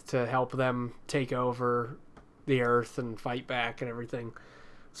Earth to help them take over the Earth and fight back and everything.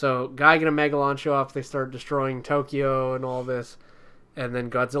 So Gigan and Megalon show up. They start destroying Tokyo and all this. And then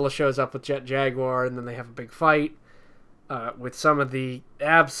Godzilla shows up with Jet Jaguar, and then they have a big fight with some of the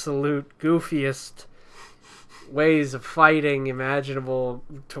absolute goofiest ways of fighting imaginable,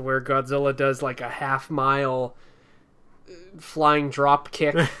 to where Godzilla does like a half-mile flying drop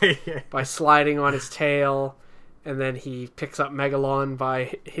kick by sliding on his tail. and then he picks up Megalon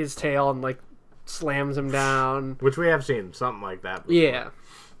by his tail and like slams him down. Which we have seen something like that before.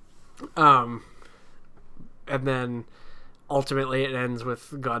 Yeah. And then ultimately it ends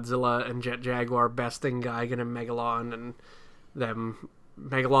with Godzilla and Jet Jaguar besting Gigan and Megalon, and them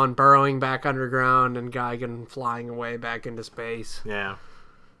Megalon burrowing back underground and Gigan flying away back into space. Yeah.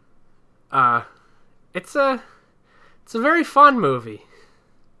 It's a very fun movie.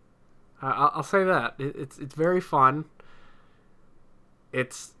 I'll say that. It's very fun.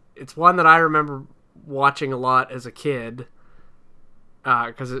 It's one that I remember watching a lot as a kid,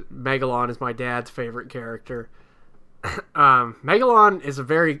 because Megalon is my dad's favorite character. Megalon is a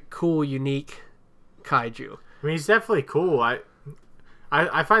very cool, unique kaiju. I mean, he's definitely cool.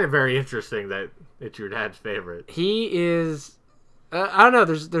 I find it very interesting that it's your dad's favorite. He is... I don't know.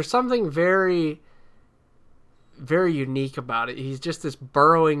 There's something very, very unique about it. He's just this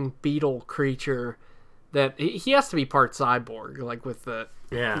burrowing beetle creature that he has to be part cyborg, like with the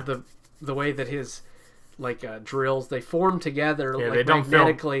way that his drills, they form together like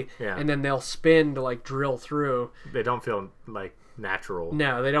magnetically, and then they'll spin to like drill through. They don't feel like natural.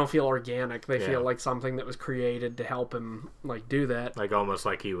 No, they don't feel organic. They feel like something that was created to help him like do that. Like almost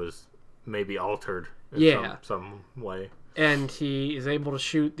like he was maybe altered in some way. And he is able to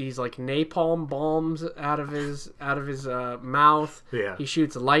shoot these like napalm bombs out of his mouth. Yeah. He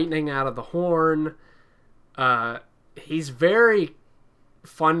shoots lightning out of the horn. He's very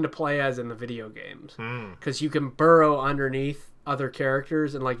fun to play as in the video games, because you can burrow underneath other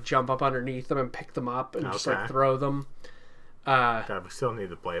characters and like jump up underneath them and pick them up and just like throw them. God, we still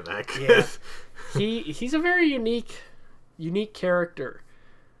need to play that. Yeah. He's a very unique character.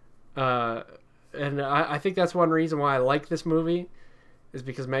 And I think that's one reason why I like this movie, is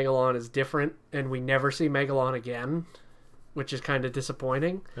because Megalon is different, and we never see Megalon again, which is kind of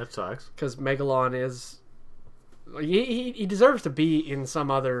disappointing. That sucks. Because Megalon is... He deserves to be in some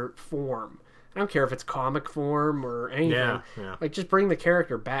other form. I don't care if it's comic form or anything. Yeah. Like, just bring the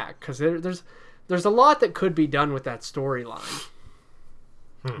character back, because there's a lot that could be done with that storyline.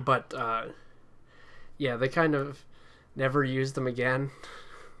 But, yeah, they kind of never used them again.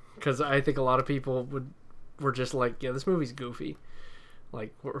 Because I think a lot of people were just like, yeah, this movie's goofy.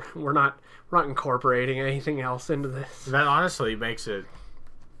 Like, we're not incorporating anything else into this. That honestly makes it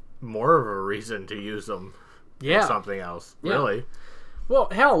more of a reason to use them than something else. Yeah. Really. Well,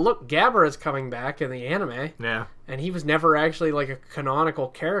 hell, look, Gabbara's coming back in the anime. Yeah. And he was never actually like a canonical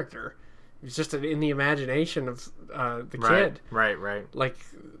character. He was just in the imagination of the kid. Right. Like,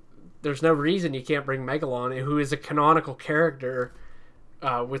 there's no reason you can't bring Megalon, who is a canonical character,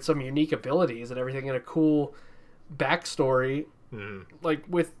 with some unique abilities and everything, and a cool backstory. Like,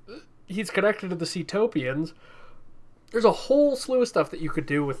 he's connected to the Cetopians. There's a whole slew of stuff that you could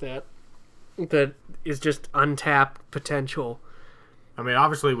do with that is just untapped potential. I mean,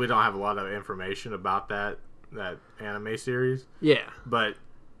 obviously we don't have a lot of information about that anime series. Yeah. But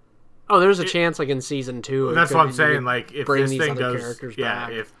there's a chance like in season 2. That's what I'm saying. Like, if bring this these thing other goes, characters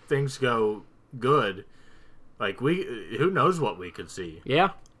back. if things go good, like, who knows what we could see? Yeah.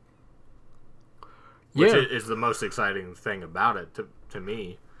 Which is the most exciting thing about it to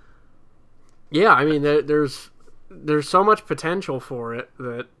me. Yeah, I mean, there's so much potential for it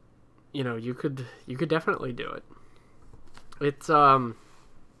that, you could definitely do it. It's a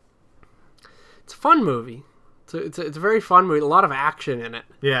fun movie. It's a very fun movie. A lot of action in it.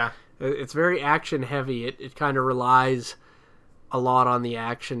 Yeah. It's very action heavy. It kind of relies a lot on the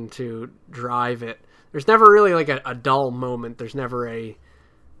action to drive it. There's never really like a dull moment. There's never a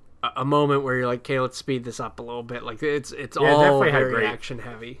moment where you're like, okay, let's speed this up a little bit. Like, it's all very action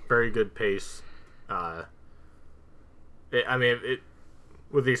heavy. Very good pace.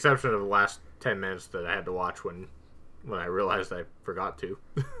 With the exception of the last 10 minutes that I had to watch when I realized I forgot to.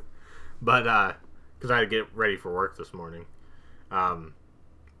 But, because I had to get ready for work this morning.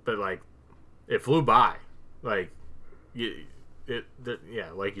 But, like, it flew by. Like,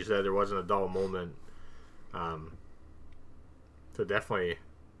 like you said, there wasn't a dull moment. So definitely,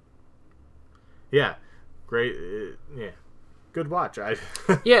 great, good watch. And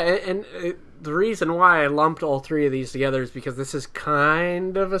the reason why I lumped all three of these together is because this is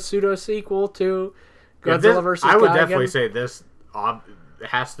kind of a pseudo sequel to Godzilla vs. Gigan. I would definitely say this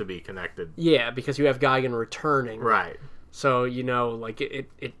has to be connected. Yeah, because you have Gigan returning, right? So like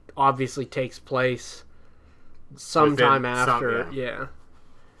it obviously takes place sometime after, yeah.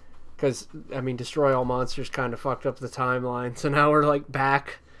 Because, I mean, Destroy All Monsters kind of fucked up the timeline, so now we're, like,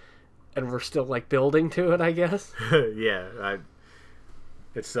 back, and we're still, like, building to it, I guess. Yeah,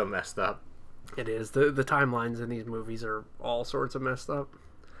 it's so messed up. It is. The timelines in these movies are all sorts of messed up.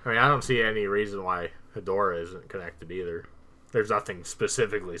 I mean, I don't see any reason why Hedorah isn't connected either. There's nothing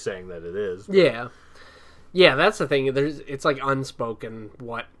specifically saying that it is. Yeah. Yeah, that's the thing. It's like unspoken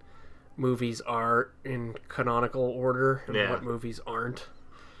what movies are in canonical order and what movies aren't.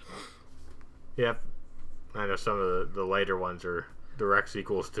 Yep. I know some of the later ones are direct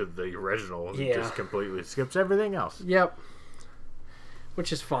sequels to the original. And it just completely skips everything else. Yep.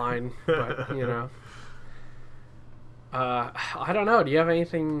 Which is fine, but, you know. I don't know. Do you have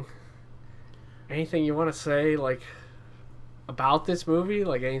anything you want to say, like, about this movie?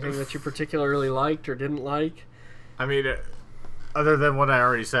 Like, anything that you particularly liked or didn't like? I mean, other than what I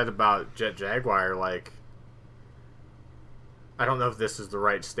already said about Jet Jaguar, like, I don't know if this is the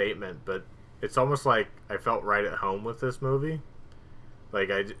right statement, but it's almost like I felt right at home with this movie. Like,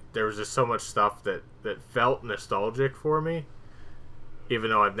 there was just so much stuff that felt nostalgic for me, even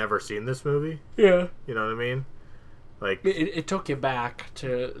though I've never seen this movie. Yeah. You know what I mean? Like, it took you back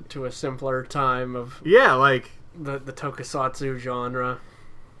to a simpler time of like the tokusatsu genre.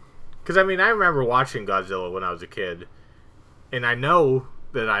 Because I mean, I remember watching Godzilla when I was a kid, and I know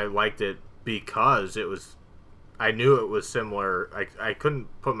that I liked it because I knew it was similar. I couldn't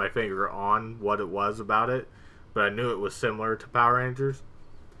put my finger on what it was about it, but I knew it was similar to Power Rangers,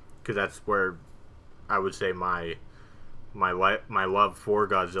 because that's where I would say my love for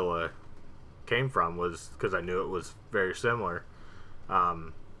Godzilla came from, was because I knew it was very similar.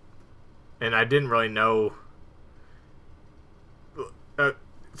 And I didn't really know.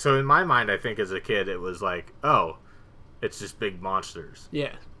 So in my mind, I think as a kid, it was like, oh, it's just big monsters.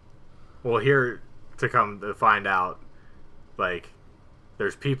 Yeah. Well, here to come to find out, like,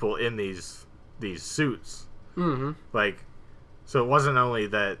 there's people in these suits. Mm-hmm. Like, so it wasn't only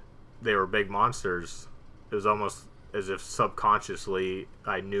that they were big monsters, it was almost as if subconsciously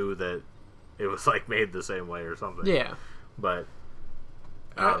I knew that it was, like, made the same way or something. Yeah. But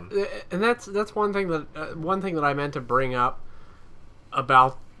and that's one thing that I meant to bring up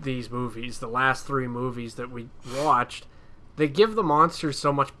about these movies. The last 3 movies that we watched, they give the monsters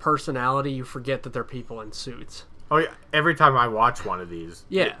so much personality you forget that they're people in suits. Oh yeah, every time I watch one of these,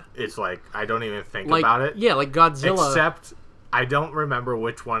 it's like I don't even think about it. Yeah, like Godzilla. Except I don't remember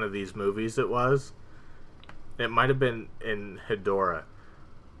which one of these movies it was. It might have been in Hedorah.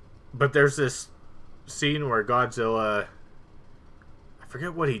 But there's this scene where Godzilla, I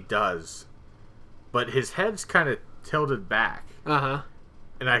forget what he does, but his head's kind of tilted back. Uh-huh.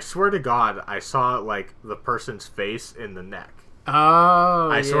 And I swear to God, I saw, like, the person's face in the neck. Oh,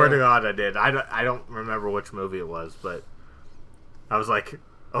 I swear to God I did. I don't remember which movie it was, but I was like,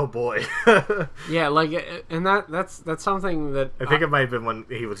 oh boy. Yeah, like, and that's something that I think it might have been when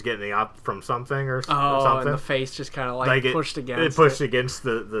he was getting up from something or something. And the face just kind of like pushed against it. Pushed against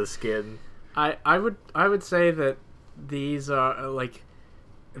the skin. I would say that these are, like,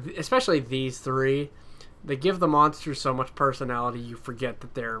 especially these 3, they give the monsters so much personality you forget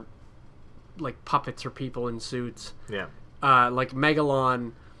that they're, like, puppets or people in suits. Yeah. Like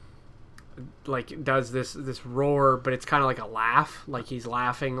Megalon, like, does this roar, but it's kind of like a laugh, like he's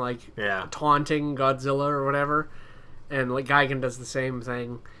laughing, like taunting Godzilla or whatever, and like Gigan does the same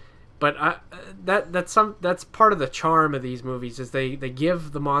thing. But that's part of the charm of these movies, is they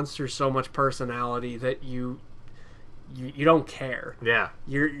give the monsters so much personality that you don't care. Yeah,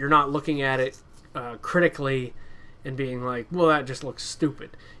 you're not looking at it critically and being like, well, that just looks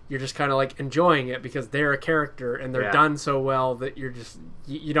stupid. You're just kind of like enjoying it because they're a character and they're done so well that you're just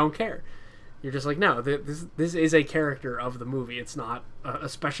you don't care. You're just like, no, this is a character of the movie. It's not a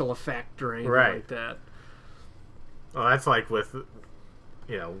special effect or anything like that. Well, that's like with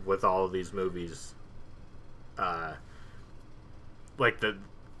all of these movies, like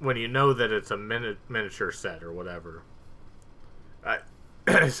when you know that it's a miniature set or whatever.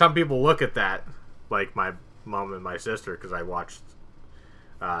 Some people look at that, like my mom and my sister, because I watched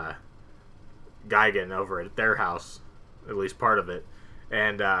Gigan over at their house, at least part of it,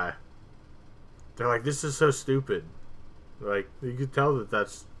 and they're like, this is so stupid. Like, you could tell that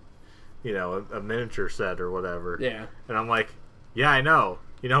that's a miniature set or whatever. Yeah. And I'm like, yeah, I know.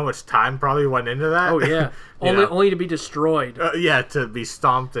 You know how much time probably went into that? Oh yeah. only to be destroyed. Yeah, to be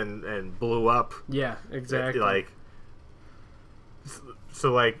stomped and blew up. Yeah, exactly. Like,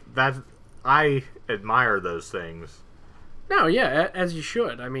 so like that, I admire those things. No, yeah, as you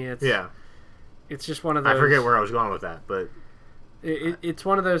should. I mean, it's just one of those. I forget where I was going with that, but it's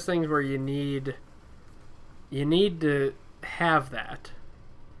one of those things where you need to have that.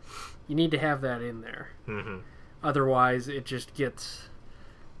 You need to have that in there. Mm-hmm. Otherwise, it just gets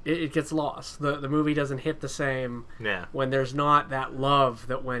lost. The movie doesn't hit the same when there's not that love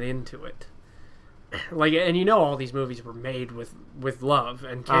that went into it. Like, and all these movies were made with love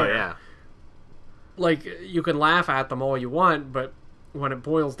and care. Oh yeah. like, you can laugh at them all you want, but when it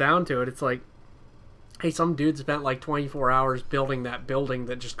boils down to it, it's like, hey, some dude spent like 24 hours building that building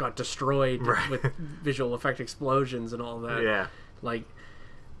that just got destroyed with visual effect explosions and all that. Yeah. Like,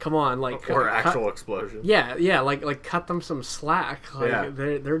 come on, like, or actual explosions. Yeah, like cut them some slack. Like,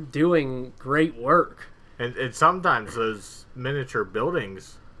 they're doing great work. And sometimes those miniature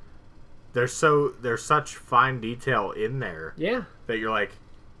buildings, there's such fine detail in there. Yeah. That you're like,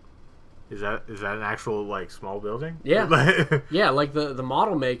 is that an actual like small building? Yeah. Yeah, like the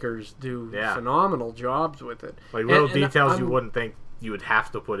model makers do phenomenal jobs with it. Like little details you wouldn't think you would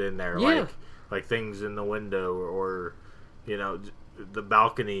have to put in there. Yeah. Like things in the window or the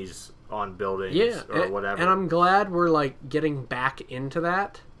balconies on buildings or whatever. And I'm glad we're like getting back into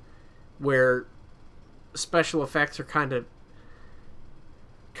that, where special effects are kind of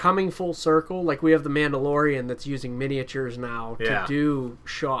coming full circle. Like, we have the Mandalorian that's using miniatures now to do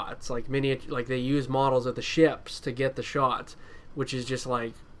shots. Like they use models of the ships to get the shots, which is just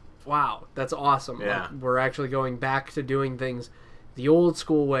like, wow, that's awesome. Yeah. Like, we're actually going back to doing things the old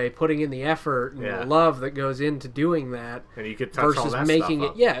school way, putting in the effort and the love that goes into doing that. And you could touch all that making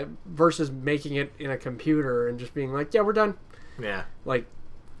stuff it up. versus making it in a computer and just being like, yeah, we're done. Yeah. Like,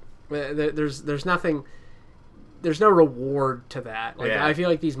 there's nothing. There's no reward to that. Like, I feel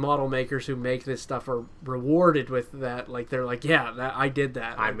like these model makers who make this stuff are rewarded with that. Like, they're like, yeah, I did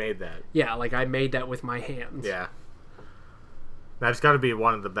that. Like, I made that. Yeah, like, I made that with my hands. Yeah. That's got to be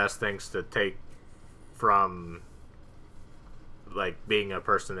one of the best things to take from, like, being a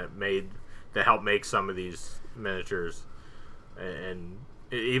person that helped make some of these miniatures and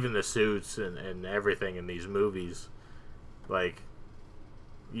even the suits and everything in these movies. Like,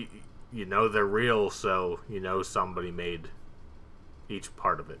 you know they're real, so you know somebody made each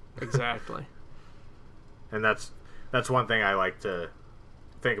part of it. Exactly. And that's one thing I like to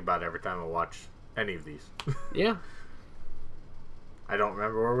think about every time I watch any of these. Yeah. I don't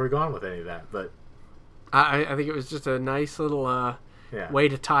remember where we're going with any of that, but I think it was just a nice little way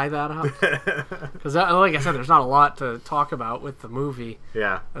to tie that up. Because, like I said, there's not a lot to talk about with the movie.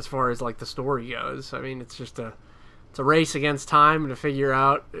 Yeah. As far as like the story goes, I mean, it's just a race against time to figure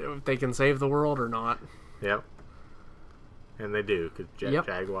out if they can save the world or not. Yep. And they do, because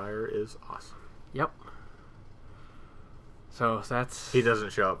Jaguar is awesome. Yep. So that's... He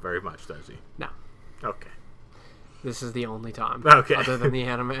doesn't show up very much, does he? No. Okay. This is the only time. Okay. Other than the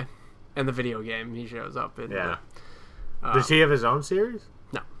anime and the video game, he shows up in. Yeah. Does he have his own series?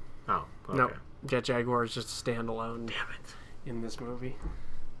 No. Oh, okay. No. Jet Jaguar is just a standalone. Damn it. In this movie.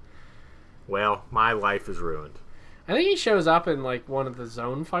 Well, my life is ruined. I think he shows up in like one of the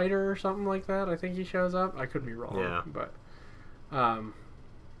Zone Fighter or something like that. I think he shows up. I could be wrong. Yeah.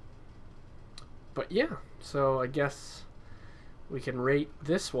 But yeah. So I guess we can rate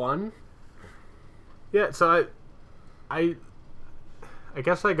this one. Yeah. So I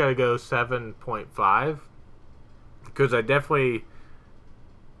guess I gotta go 7.5 because I definitely,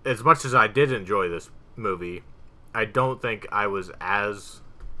 as much as I did enjoy this movie, I don't think I was as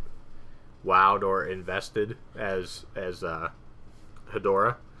wowed or invested as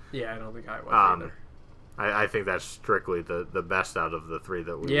Hedorah. Yeah, I don't think I was either. I think that's strictly the best out of the three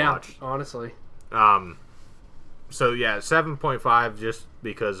that we watched. Yeah, honestly. So yeah, 7.5 just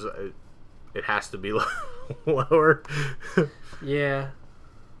because it has to be lower. Yeah.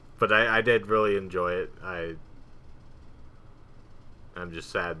 But I did really enjoy it. I'm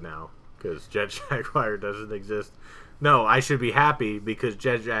just sad now because Jet Jaguar doesn't exist. No, I should be happy because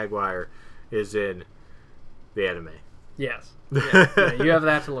Jet Jaguar is in the anime. Yes. Yeah, you have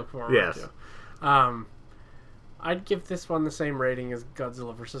that to look forward to. I'd give this one the same rating as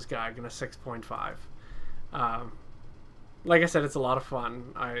Godzilla vs. Gigan, a 6.5. Like I said, it's a lot of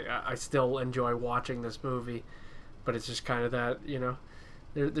fun. I still enjoy watching this movie, but it's just kind of that,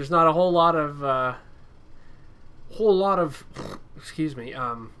 there's not a whole lot of excuse me,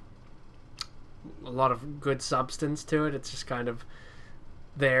 a lot of good substance to it. It's just kind of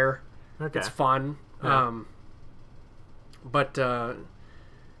there. Okay. It's fun. Yeah.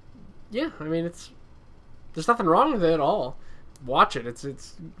 Yeah, I mean, there's nothing wrong with it at all. Watch it.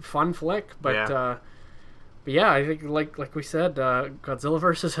 It's fun flick, but yeah, I think like we said, Godzilla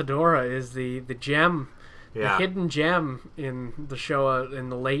vs. Hedorah is the gem, the hidden gem in the Showa, in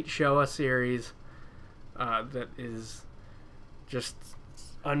the late Showa series, that is just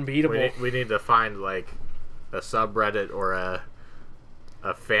unbeatable. We need to find like a subreddit or a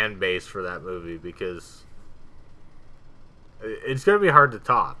fan base for that movie because it's going to be hard to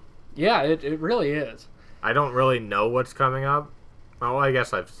top. Yeah, it really is. I don't really know what's coming up. Well, I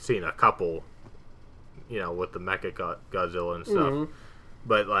guess I've seen a couple, with the Mecha Godzilla and stuff. Mm-hmm.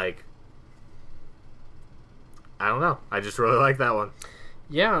 But, like, I don't know. I just really like that one.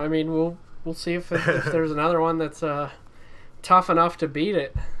 Yeah, I mean, we'll see if there's another one that's tough enough to beat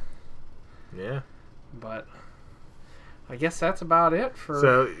it. Yeah. But I guess that's about it for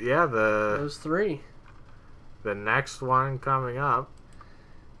those three. The next one coming up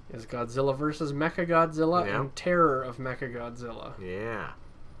is Godzilla vs. Mechagodzilla and Terror of Mechagodzilla. Yeah.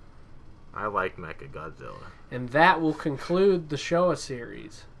 I like Mechagodzilla. And that will conclude the Showa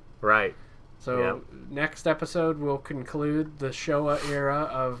series. Right. So next episode we'll conclude the Showa era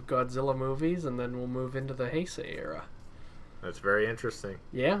of Godzilla movies, and then we'll move into the Heisei era. That's very interesting.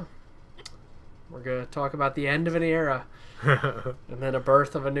 Yeah. We're going to talk about the end of an era and then a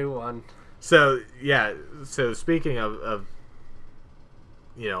birth of a new one. So speaking of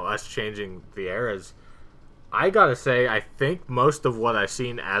us changing the eras, I gotta say, I think most of what I've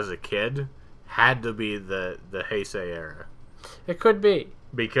seen as a kid had to be the Heisei era. It could be.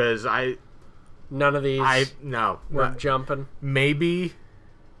 Because none of these were jumping. Maybe.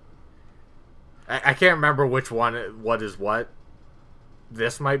 I can't remember what is what.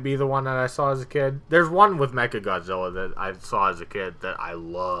 This might be the one that I saw as a kid. There's one with Mechagodzilla that I saw as a kid that I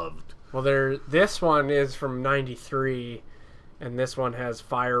loved. Well, this one is from '93, and this one has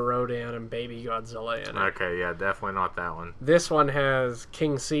Fire Rodan and Baby Godzilla in it. Okay, yeah, definitely not that one. This one has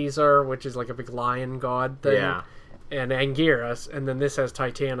King Caesar, which is like a big lion god thing. Yeah. And Anguirus, and then this has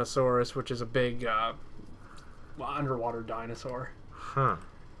Titanosaurus, which is a big underwater dinosaur. Huh.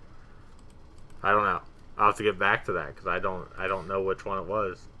 I don't know. I'll have to get back to that because I don't know which one it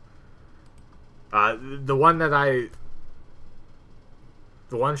was. The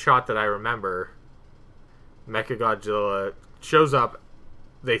one shot that I remember, Mechagodzilla shows up.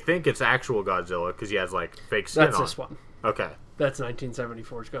 They think it's actual Godzilla because he has like fake skin on. That's this one. Okay. That's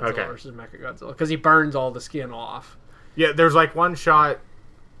 1974's Godzilla versus Mechagodzilla because he burns all the skin off. Yeah, there's like one shot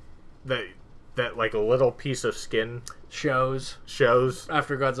that like a little piece of skin shows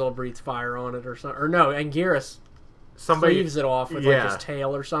after Godzilla breathes fire on it or something. Or no, Anguirus cleaves it off with like his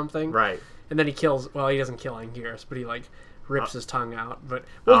tail or something. Right. And then he kills. Well, he doesn't kill Anguirus, but he like rips his tongue out. But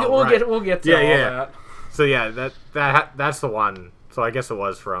we'll get to all that. So yeah, that's the one. So I guess it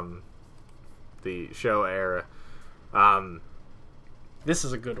was from the show era. This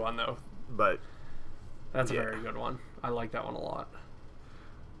is a good one though. But that's a very good one. I like that one a lot.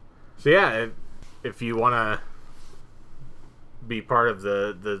 So yeah, if you want to be part of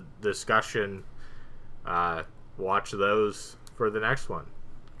the discussion, watch those for the next one.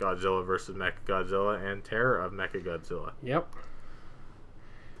 Godzilla vs. Mechagodzilla and Terror of Mechagodzilla. Yep.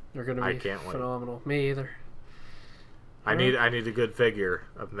 They're going to be phenomenal. Wait. Me either. I need a good figure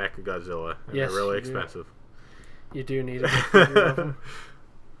of Mechagodzilla, and they're really expensive. You do need a good figure of him.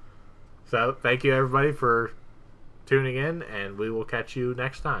 So, thank you everybody for tuning in, and we will catch you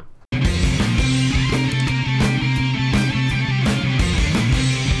next time.